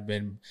girlfriend. It had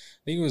been,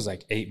 I think it was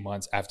like 8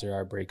 months after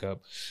our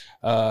breakup.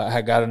 I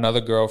had got another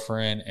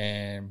girlfriend,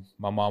 and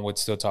my mom would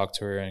still talk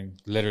to her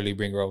and literally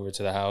bring her over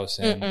to the house.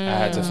 And I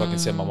had to fucking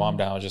sit my mom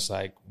down, just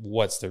like,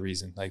 what's the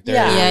reason? Like,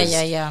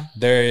 there's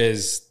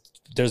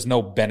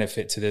no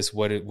benefit to this.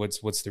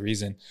 What's the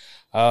reason?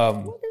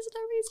 What is the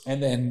reason?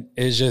 And then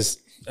it's just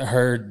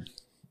her.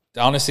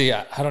 Honestly,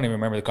 I don't even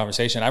remember the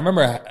conversation. I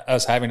remember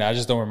us having it. I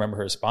just don't remember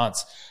her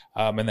response.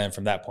 And then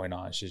from that point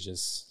on, she's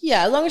just...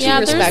 Yeah, as long as she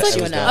respects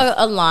you enough.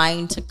 A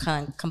line to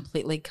kind of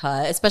completely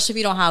cut, especially if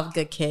you don't have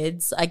good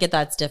kids. I get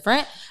that's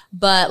different.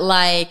 But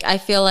like, I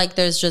feel like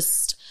there's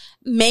just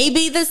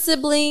maybe the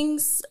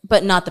siblings,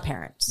 but not the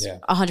parents. Yeah.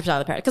 100% of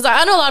the parents. Because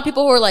I know a lot of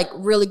people who are like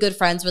really good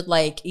friends with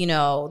like,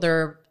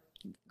 their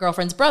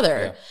girlfriend's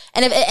brother. Yeah.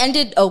 And if it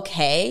ended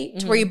okay,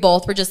 to where you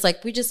both were just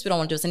like, we don't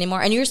want to do this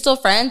anymore, and you're still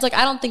friends, like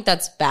I don't think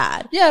that's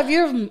bad. Yeah, if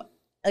you're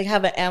like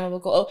have an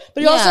amicable,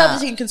 but you also have to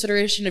take in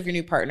consideration of your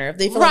new partner. If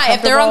they feel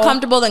if they're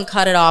uncomfortable, then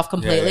cut it off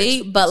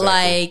completely. But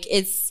like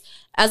it's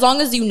as long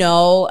as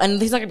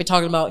and he's not gonna be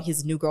talking about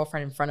his new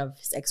girlfriend in front of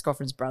his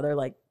ex-girlfriend's brother.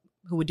 Like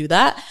who would do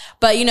that.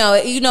 But you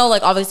know,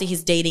 like obviously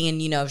he's dating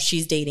and you know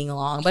she's dating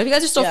along. But if you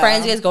guys are still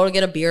friends, you guys go to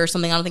get a beer or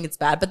something. I don't think it's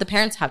bad. But the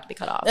parents have to be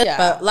cut off. Yeah.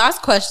 But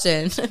last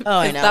question. Oh,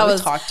 I know. That we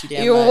was talked too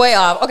damn you were much. way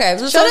off. Okay,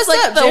 so Shut it's us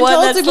like up, the Jen. one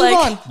Tell us that's to move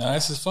like. on. No,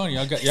 this is fun.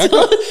 Y'all got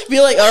Be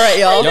like, all right,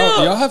 y'all.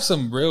 y'all have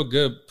some real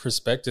good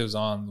perspectives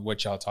on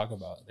what y'all talk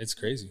about. It's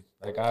crazy.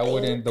 Like I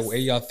wouldn't. The way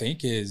y'all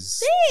think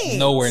is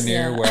nowhere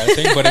near where I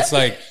think, but it's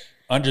like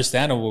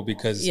understandable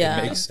because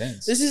it makes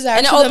sense. This is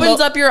And actually it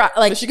opens up your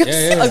like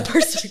Yeah. a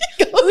person.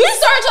 We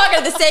started talking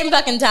at the same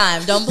fucking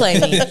time. Don't play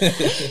me.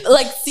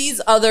 Like sees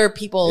other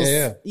people's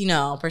you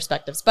know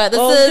perspectives. But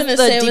this is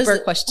the deeper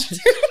question.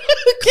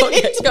 Go.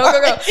 It's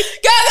fine.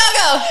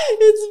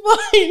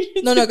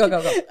 No, go.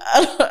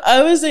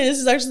 I was saying this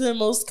is actually the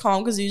most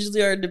calm because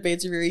usually our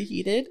debates are very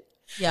heated.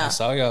 Yeah. I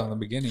saw y'all in the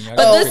beginning.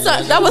 But this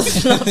time, that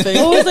was nothing.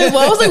 I was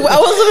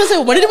gonna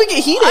say, when did we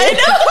get heated? I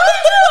know. I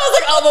was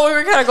like, oh, but we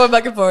were kind of going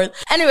back and forth.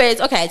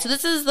 Anyways, okay. So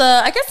this is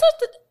I guess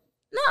that's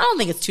no, I don't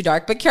think it's too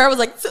dark. But Kara was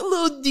like, it's a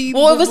little deep.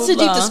 Well, it was too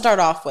deep to start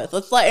off with.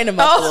 Let's lighten him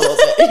up a little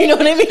bit. You know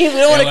what I mean? We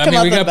don't want to come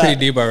out we the got back. pretty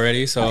deep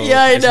already. So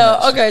Yeah, I know.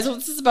 Okay, so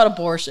this is about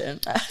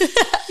abortion.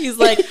 He's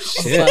like,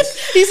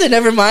 He said,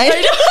 never mind.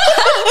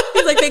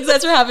 he's like, thanks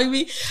guys for having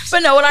me.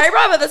 But no, when I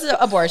brought up this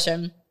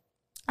abortion,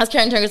 I was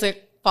Karen Turner's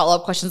like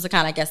follow-up questions to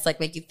kind of, I guess, like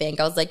make you think.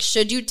 I was like,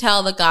 should you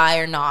tell the guy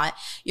or not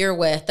you're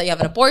with that you have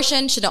an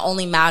abortion? Should it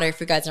only matter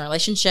if you guys in a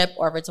relationship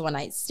or if it's a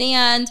one-night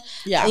stand?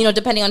 Yeah. You know,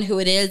 depending on who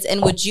it is.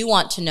 And would you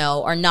want to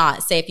know or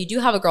not? Say if you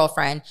do have a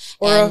girlfriend.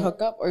 Or a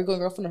hookup? Or are you going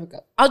girlfriend or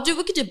hookup?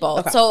 We could do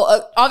both. Okay.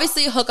 So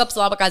obviously hookups, a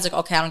lot of guys are like,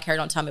 okay, I don't care,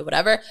 don't tell me,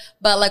 whatever.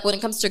 But like when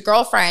it comes to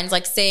girlfriends,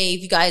 like say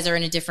if you guys are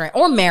in a different,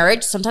 or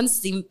marriage, sometimes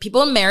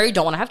people in marriage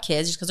don't want to have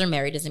kids just because they're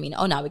married doesn't mean,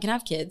 oh, now we can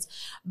have kids.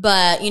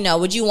 But you know,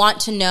 would you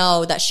want to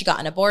know that she got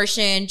an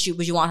abortion?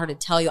 Would you want her to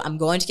tell you I'm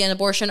going to get an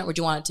abortion? Or would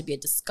you want it to be a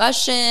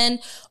discussion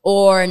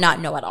or not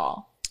know at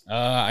all?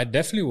 I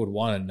definitely would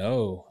want to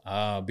know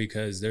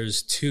because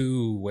there's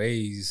two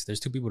ways. There's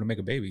two people to make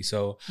a baby.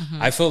 So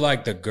I feel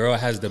like the girl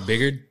has the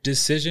bigger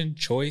decision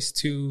choice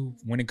to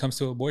when it comes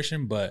to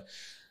abortion, but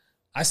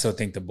I still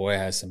think the boy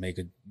has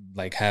to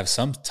have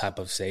some type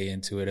of say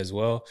into it as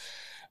well.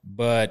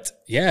 But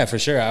yeah, for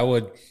sure. I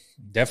would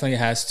definitely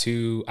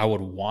I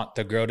would want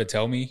the girl to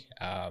tell me.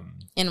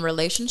 In a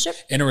relationship?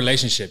 In a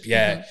relationship,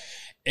 yeah.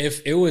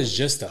 If it was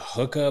just a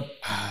hookup,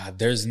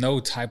 there's no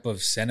type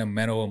of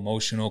sentimental,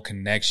 emotional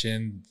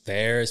connection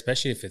there,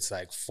 especially if it's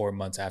like 4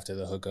 months after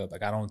the hookup.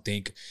 Like, I don't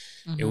think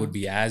it would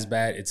be as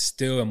bad. It's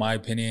still, in my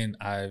opinion,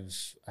 I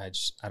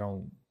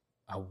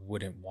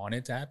wouldn't want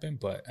it to happen.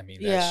 But I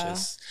mean, that's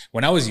just,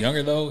 when I was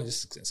younger though, this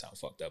is gonna sound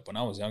fucked up. When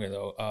I was younger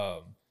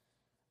though,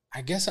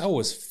 I guess I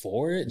was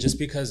for it just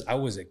because I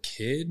was a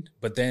kid,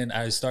 but then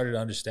I started to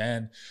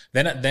understand,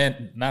 but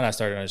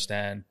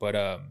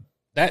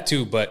that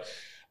too, but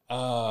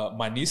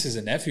my nieces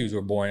and nephews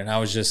were born and I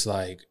was just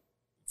like,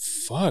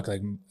 fuck,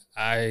 like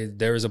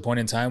there was a point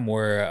in time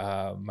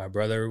where my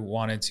brother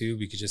wanted to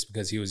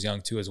because he was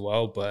young too as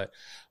well, but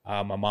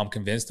my mom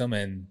convinced him,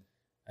 and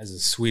as the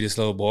sweetest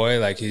little boy,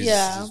 like he's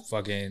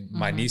fucking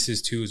my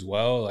nieces too as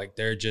well, like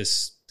they're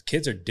just,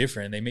 kids are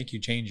different. They make you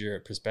change your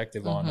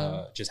perspective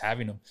on just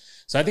having them.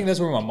 So I think that's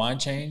where my mind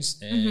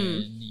changed,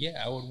 and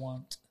I would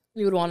want.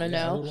 You would want to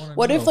know.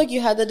 What if like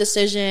you had the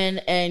decision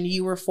and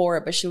you were for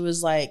it, but she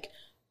was like,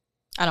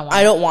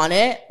 I don't want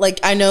it. Like,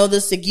 I know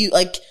this, like, you,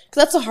 like, cause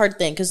that's a hard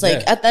thing. Cause,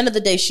 like, at the end of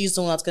the day, she's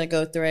the one that's going to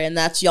go through it. And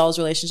that's y'all's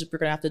relationship you're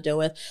going to have to deal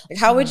with. Like,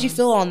 how would you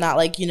feel on that?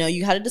 Like, you know,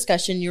 you had a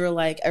discussion. You were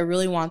like, I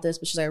really want this.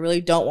 But she's like, I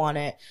really don't want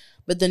it.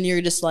 But then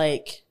you're just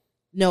like,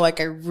 no, like,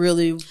 I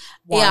really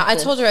want I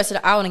this. told her, I said,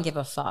 I wouldn't give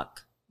a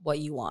fuck what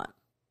you want,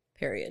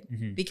 period.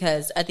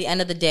 Because at the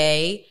end of the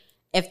day,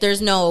 if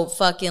there's no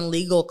fucking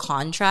legal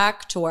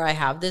contract to where I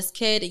have this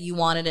kid, you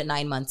wanted it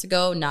 9 months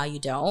ago, now you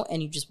don't,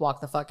 and you just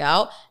walk the fuck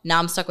out. Now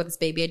I'm stuck with this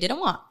baby I didn't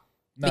want.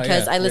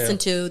 Because I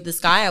listened to this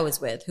guy I was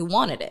with who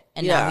wanted it,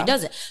 and now he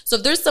doesn't. So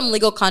if there's some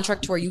legal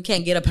contract to where you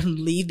can't get up and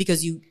leave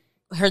because you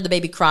heard the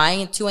baby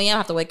crying at 2 a.m.,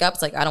 have to wake up,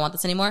 it's like, I don't want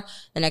this anymore.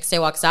 The next day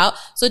walks out.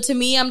 So to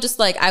me, I'm just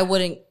like, I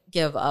wouldn't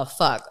give a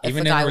fuck if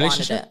even a guy in a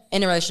wanted it.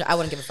 In a relationship, I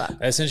wouldn't give a fuck.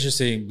 That's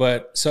interesting,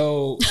 but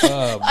so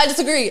I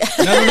disagree.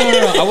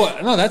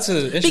 No, that's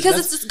because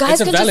it's just, guys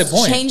can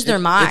just change their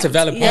mind. It's a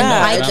valid point.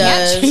 Yeah, I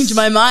can't change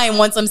my mind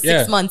once I'm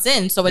 6 months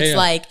in. So it's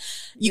like,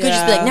 you could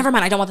just be like, never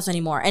mind, I don't want this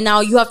anymore. And now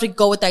you have to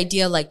go with the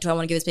idea, like, do I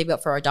want to give this baby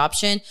up for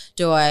adoption?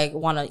 Do I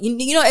want to,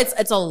 you know,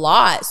 it's a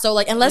lot. So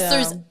like, unless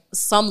there's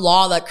some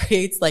law that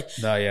creates like,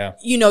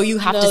 you know, you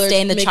have to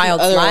stay in the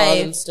child's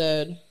life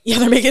instead. Yeah,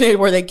 they're making it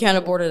where they can't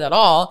abort it at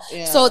all.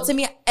 Yeah. So to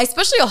me,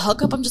 especially a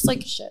hookup, I'm just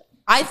like, shit.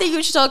 I think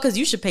you should tell because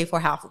you should pay for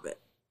half of it.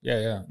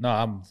 Yeah.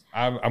 No,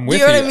 I'm with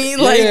you. You know what I mean?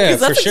 Like, yeah,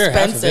 that's for sure,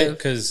 expensive.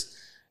 because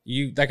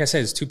you, like I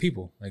said, it's two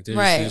people. Like there's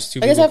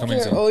two I guess people coming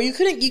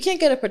after, you can't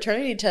get a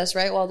paternity test,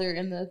 right? While they're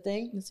in the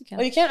thing. Yes, you can.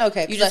 Oh, you can't.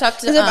 Okay, You just have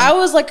to. Because if I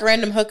was like a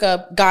random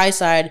hookup guy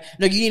side,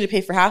 no, you need to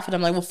pay for half, and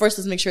I'm like, well, first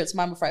let's make sure it's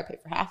mine before I pay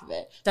for half of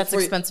it. That's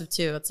Before expensive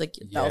too. It's like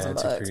Yeah, $1,000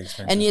 it's pretty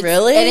expensive. and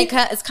Really? and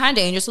it's kind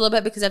of dangerous a little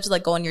bit because you have to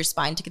like go on your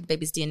spine to get the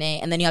baby's DNA,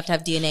 and then you have to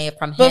have DNA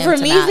from him. But for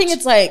to me, match. I think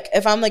it's like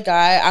if I'm the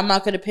guy, I'm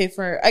not going to pay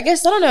for. I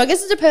guess I don't know. I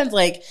guess it depends.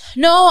 Like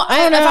no. I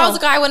don't if I know. was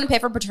a guy, I wouldn't pay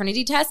for a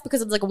paternity test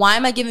because it's like, why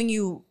am I giving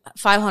you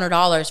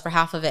 $500 for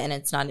half of it, and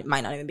it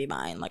might not even be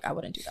mine. Like I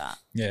wouldn't do that.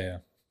 Yeah.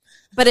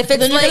 But if it's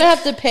then you're like gonna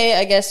have to pay,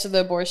 I guess, for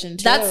the abortion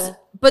too.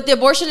 but the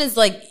abortion is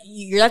like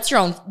that's your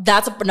own.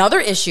 That's another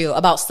issue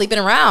about sleeping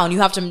around. You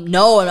have to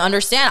know and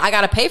understand. I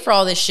got to pay for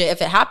all this shit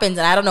if it happens,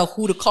 and I don't know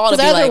who to call to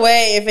be either like.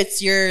 way, if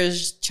it's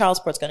yours, child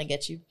support's gonna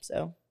get you.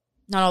 So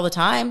Not all the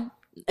time.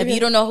 If you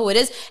don't know who it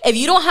is, if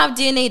you don't have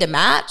DNA to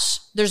match,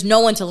 there's no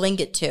one to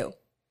link it to.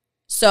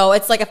 So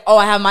it's like,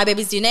 I have my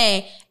baby's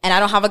DNA and I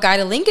don't have a guy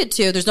to link it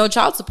to, there's no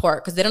child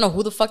support because they don't know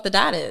who the fuck the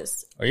dad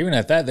is. Or even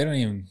at that, they don't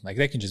even like.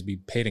 They can just be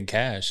paid in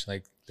cash.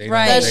 Like they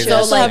Right. Don't, That's they true. don't,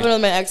 Also like, happened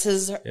with my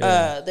exes.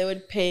 Yeah. They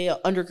would pay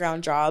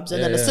underground jobs,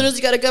 and then as Yeah. soon as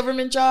you got a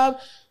government job,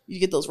 you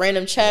get those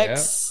random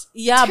checks.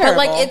 Yeah, but Terrible.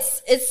 like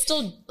it's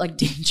still like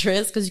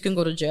dangerous because you can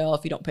go to jail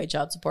if you don't pay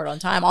child support on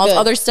time. All this Good.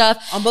 other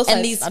stuff On both and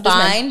sides, these not just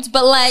men. fines.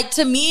 But like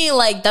to me,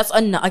 like that's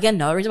again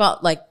another reason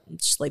about like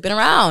sleeping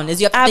around is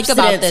you have to think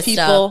about Abstinence, this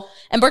people. stuff.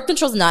 And birth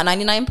control is not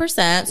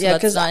 99%, so Yeah,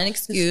 that's 'cause not an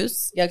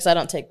excuse. Yeah, because I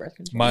don't take birth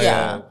control. My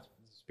Yeah.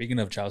 speaking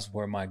of child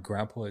support, my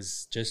grandpa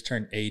has just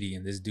turned 80,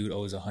 and this dude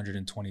owes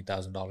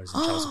 $120,000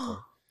 in child support.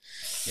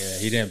 Yeah,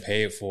 he didn't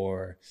pay it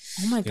for.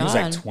 Oh my It was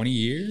like god. 20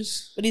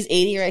 years. But he's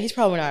 80, right? He's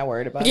probably not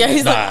worried about Yeah, it.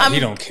 he's Nah, like, he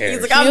don't care.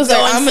 He's like, He I'm was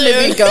going like, I'm soon.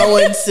 gonna be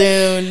going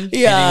soon. And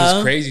Yeah.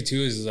 what's crazy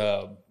too is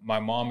my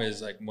mom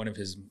is like one of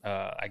his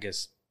I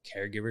guess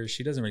caregivers.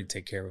 She doesn't really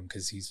take care of him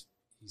because he's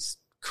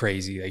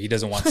crazy. Like he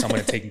doesn't want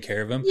someone taking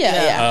care of him.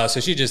 Yeah. So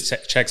she just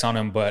checks on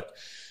him. But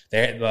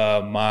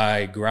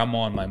my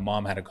grandma and my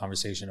mom had a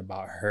conversation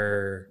about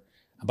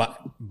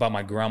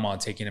my grandma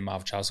taking him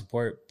off child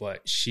support,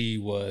 but she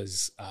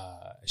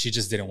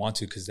just didn't want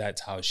to because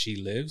that's how she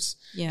lives.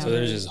 Yeah. So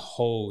there's this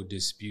whole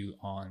dispute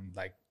on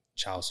like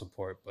child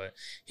support, but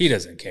he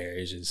doesn't care.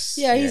 It's just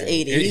Yeah, he's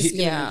 80. He's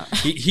Yeah.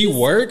 he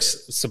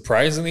works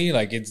surprisingly.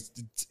 Like it's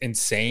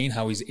insane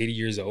how he's 80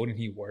 years old and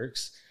he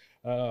works.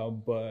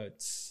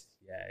 But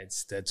yeah,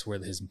 that's where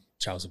his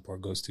child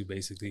support goes to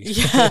basically.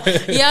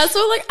 Yeah,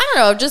 so like I don't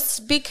know,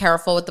 just be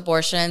careful with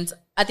abortions.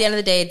 At the end of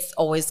the day, it's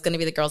always going to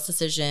be the girl's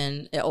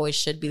decision. It always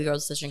should be the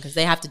girl's decision because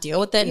they have to deal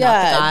with it,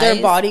 not the guys.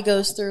 their body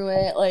goes through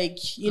it.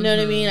 Like, you know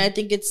what I mean? I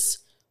think it's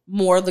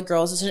more the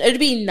girl's decision. It'd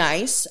be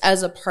nice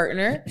as a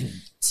partner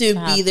to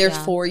be there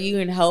for you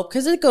and help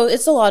because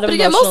it's a lot of But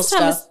again, emotional most of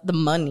the time stuff. it's the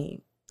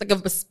money. Like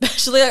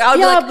especially like I would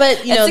be Yeah, like,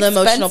 but you know it's the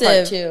emotional part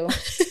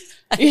expensive.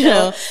 too. You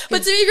know,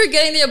 But to me, if you're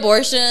getting the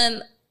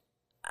abortion,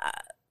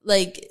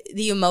 like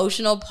the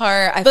emotional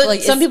part, I but feel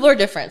like some people are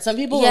different. Some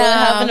people really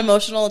have an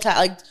emotional attack.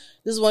 Like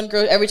this one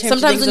girl, every time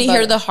sometimes when you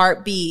hear the the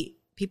heartbeat,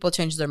 people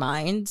change their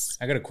minds.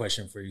 I got a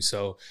question for you.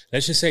 So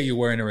let's just say you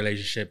were in a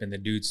relationship and the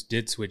dudes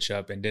did switch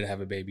up and did have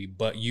a baby,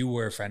 but you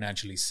were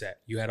financially set.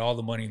 You had all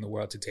the money in the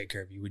world to take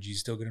care of you. Would you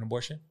still get an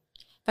abortion?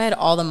 If I had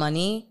all the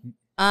money,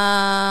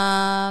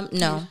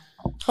 no.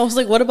 I was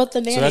like, what about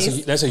the nannies?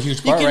 So that's a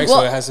huge part, can- right?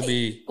 well, So it has to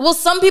be. Well,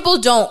 some people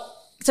don't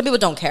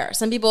care.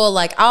 Some people are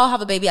like, I'll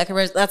have a baby. I can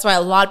raise. That's why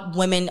a lot of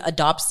women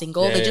adopt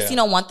single. Yeah, they just,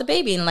 yeah. want the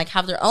baby and like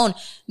have their own.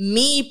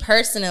 Me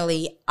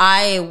personally,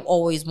 I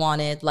always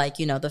wanted like,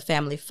 the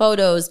family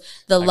photos,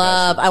 the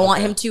love. you. I want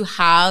Okay. him to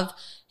have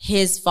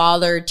his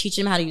father teach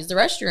him how to use the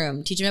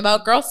restroom, teach him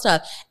about girl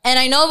stuff. And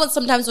I know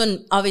sometimes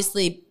when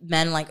obviously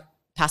men like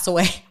pass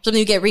away, something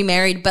you get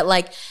remarried, but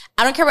like,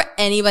 I don't care what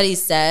anybody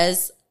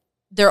says.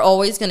 They're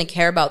always going to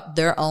care about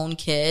their own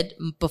kid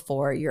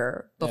before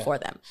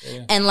them.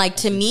 Yeah. And like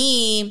to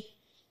me,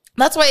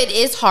 that's why it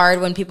is hard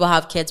when people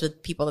have kids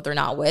with people that they're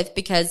not with,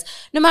 because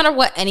no matter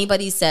what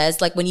anybody says,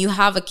 like when you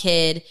have a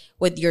kid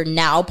with your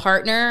now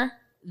partner,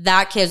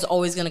 that kid's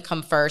always going to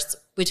come first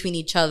between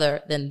each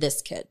other than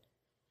this kid.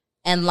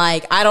 And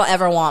like, I don't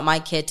ever want my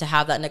kid to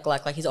have that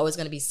neglect. Like he's always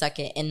going to be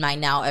second in my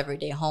now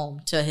everyday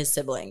home to his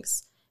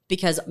siblings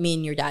because me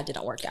and your dad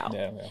didn't work out.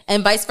 Yeah.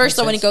 And vice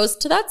versa Makes when it sense. goes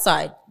to that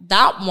side.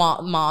 That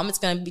mom is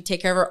going to be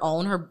take care of her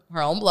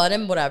own blood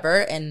and whatever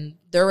and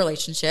their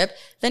relationship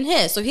than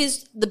his. So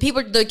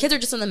the kids are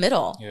just in the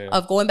middle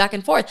of going back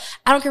and forth.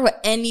 I don't care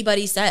what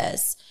anybody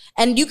says.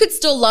 And you could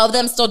still love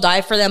them, still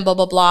die for them, blah,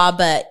 blah, blah.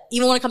 But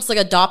even when it comes to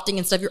like adopting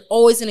and stuff, you're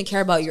always going to care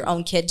about your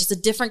own kid. Just a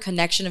different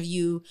connection of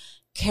you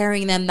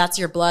carrying them. That's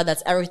your blood.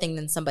 That's everything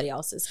than somebody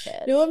else's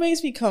kid. You know what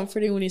makes me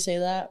comforting when you say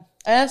that?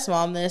 I asked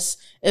mom this,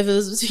 if it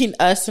was between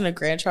us and a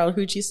grandchild,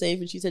 who'd she save?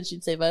 And she said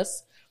she'd save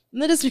us. And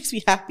that just makes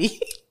me happy.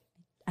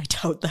 I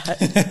doubt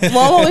that.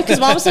 Mom, because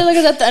mom said like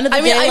at the end of the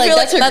I mean, day, I like feel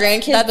that's like her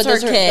that's- grandkid, that's but her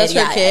that's her kid. That's her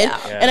Yeah, kid.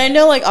 yeah, yeah. And I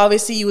know like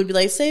obviously you would be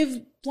like,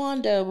 save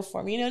Wanda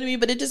before me, you know what I mean?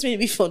 But it just made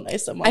me feel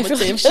nice that Mama I feel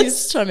like Davis.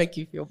 she's trying to make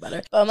you feel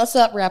better. Let's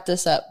wrap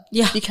this up.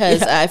 Yeah.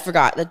 Because I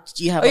forgot that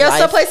you have We a have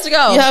life. some place to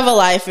go. You have a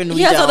life and we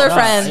He has don't. other No,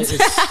 friends.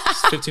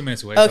 it's 15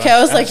 minutes away. Okay, so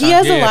I was like, he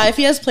has a yeah. life,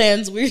 he has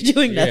plans. We're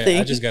doing nothing.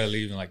 I just gotta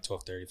leave in like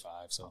 12:35.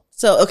 So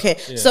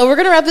we're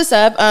gonna wrap this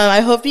up.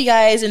 I hope you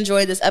guys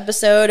enjoyed this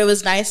episode. It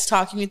was nice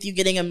talking with you,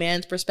 getting a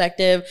man's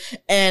perspective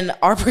and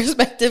our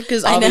perspective,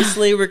 because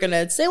obviously we're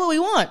gonna say what we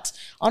want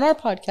on our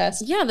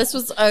podcast. Yeah, this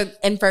was an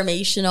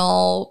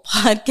informational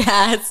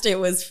podcast. It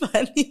was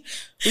funny.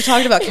 We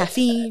talked about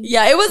caffeine.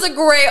 Yeah, it was a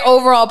great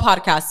overall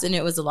podcast, and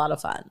it was a lot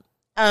of fun.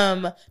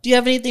 Do you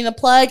have anything to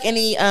plug?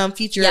 Any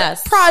future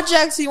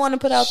projects you want to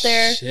put out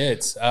there?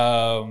 Shit.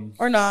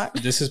 Or not?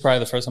 This is probably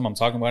the first time I'm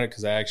talking about it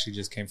because I actually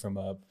just came from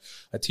a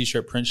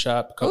t-shirt print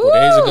shop a couple of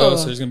days ago.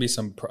 So there's gonna be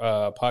some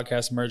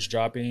podcast merch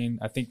dropping,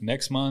 I think,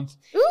 next month.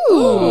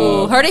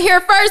 Ooh, heard it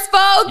here first,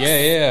 folks.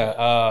 Yeah.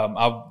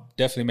 I'll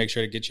definitely make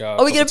sure to get y'all.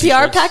 Oh, we get a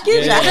PR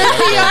package? Yeah. PR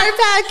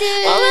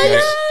package. Oh my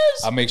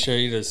gosh. I'll make sure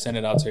either send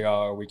it out to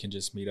y'all or we can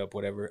just meet up,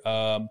 whatever.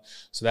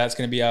 So that's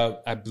going to be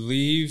out, I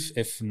believe,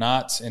 if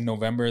not in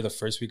November, the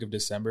first week of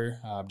December,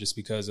 just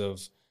because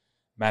of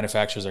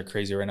manufacturers are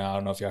crazy right now. I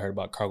don't know if y'all heard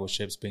about cargo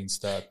ships being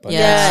stuck, but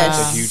it's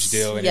a huge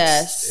deal. And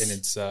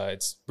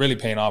it's really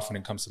paying off when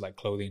it comes to like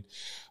clothing.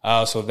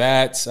 So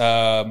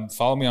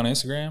follow me on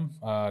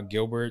Instagram,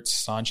 Gilbert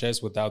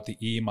Sanchez without the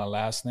E, my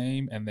last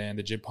name, and then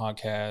the Gin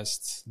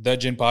Podcast.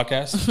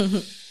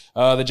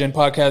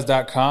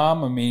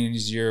 TheGinPodcast.com. I mean,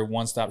 is your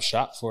one-stop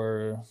shop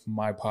for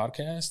my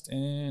podcast,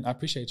 and I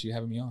appreciate you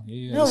having me on.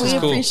 No, we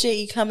appreciate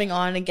you coming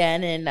on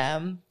again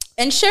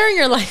and sharing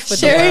your life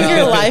with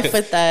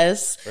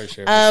us. For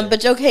sure.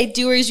 But okay,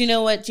 doers, you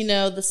know what?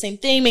 The same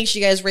thing. Make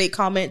sure you guys rate,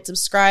 comment,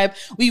 subscribe.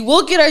 We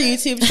will get our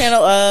YouTube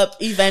channel up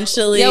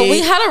eventually. Yeah, we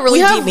had a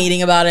really deep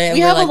meeting about it. And we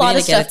have a lot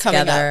of stuff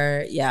coming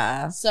up.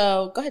 Yeah.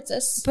 So go ahead,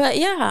 sis. But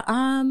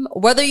yeah,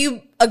 whether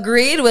you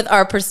agreed with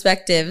our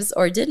perspectives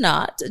or did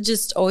not,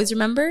 just always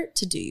remember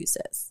to do you,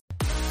 sis.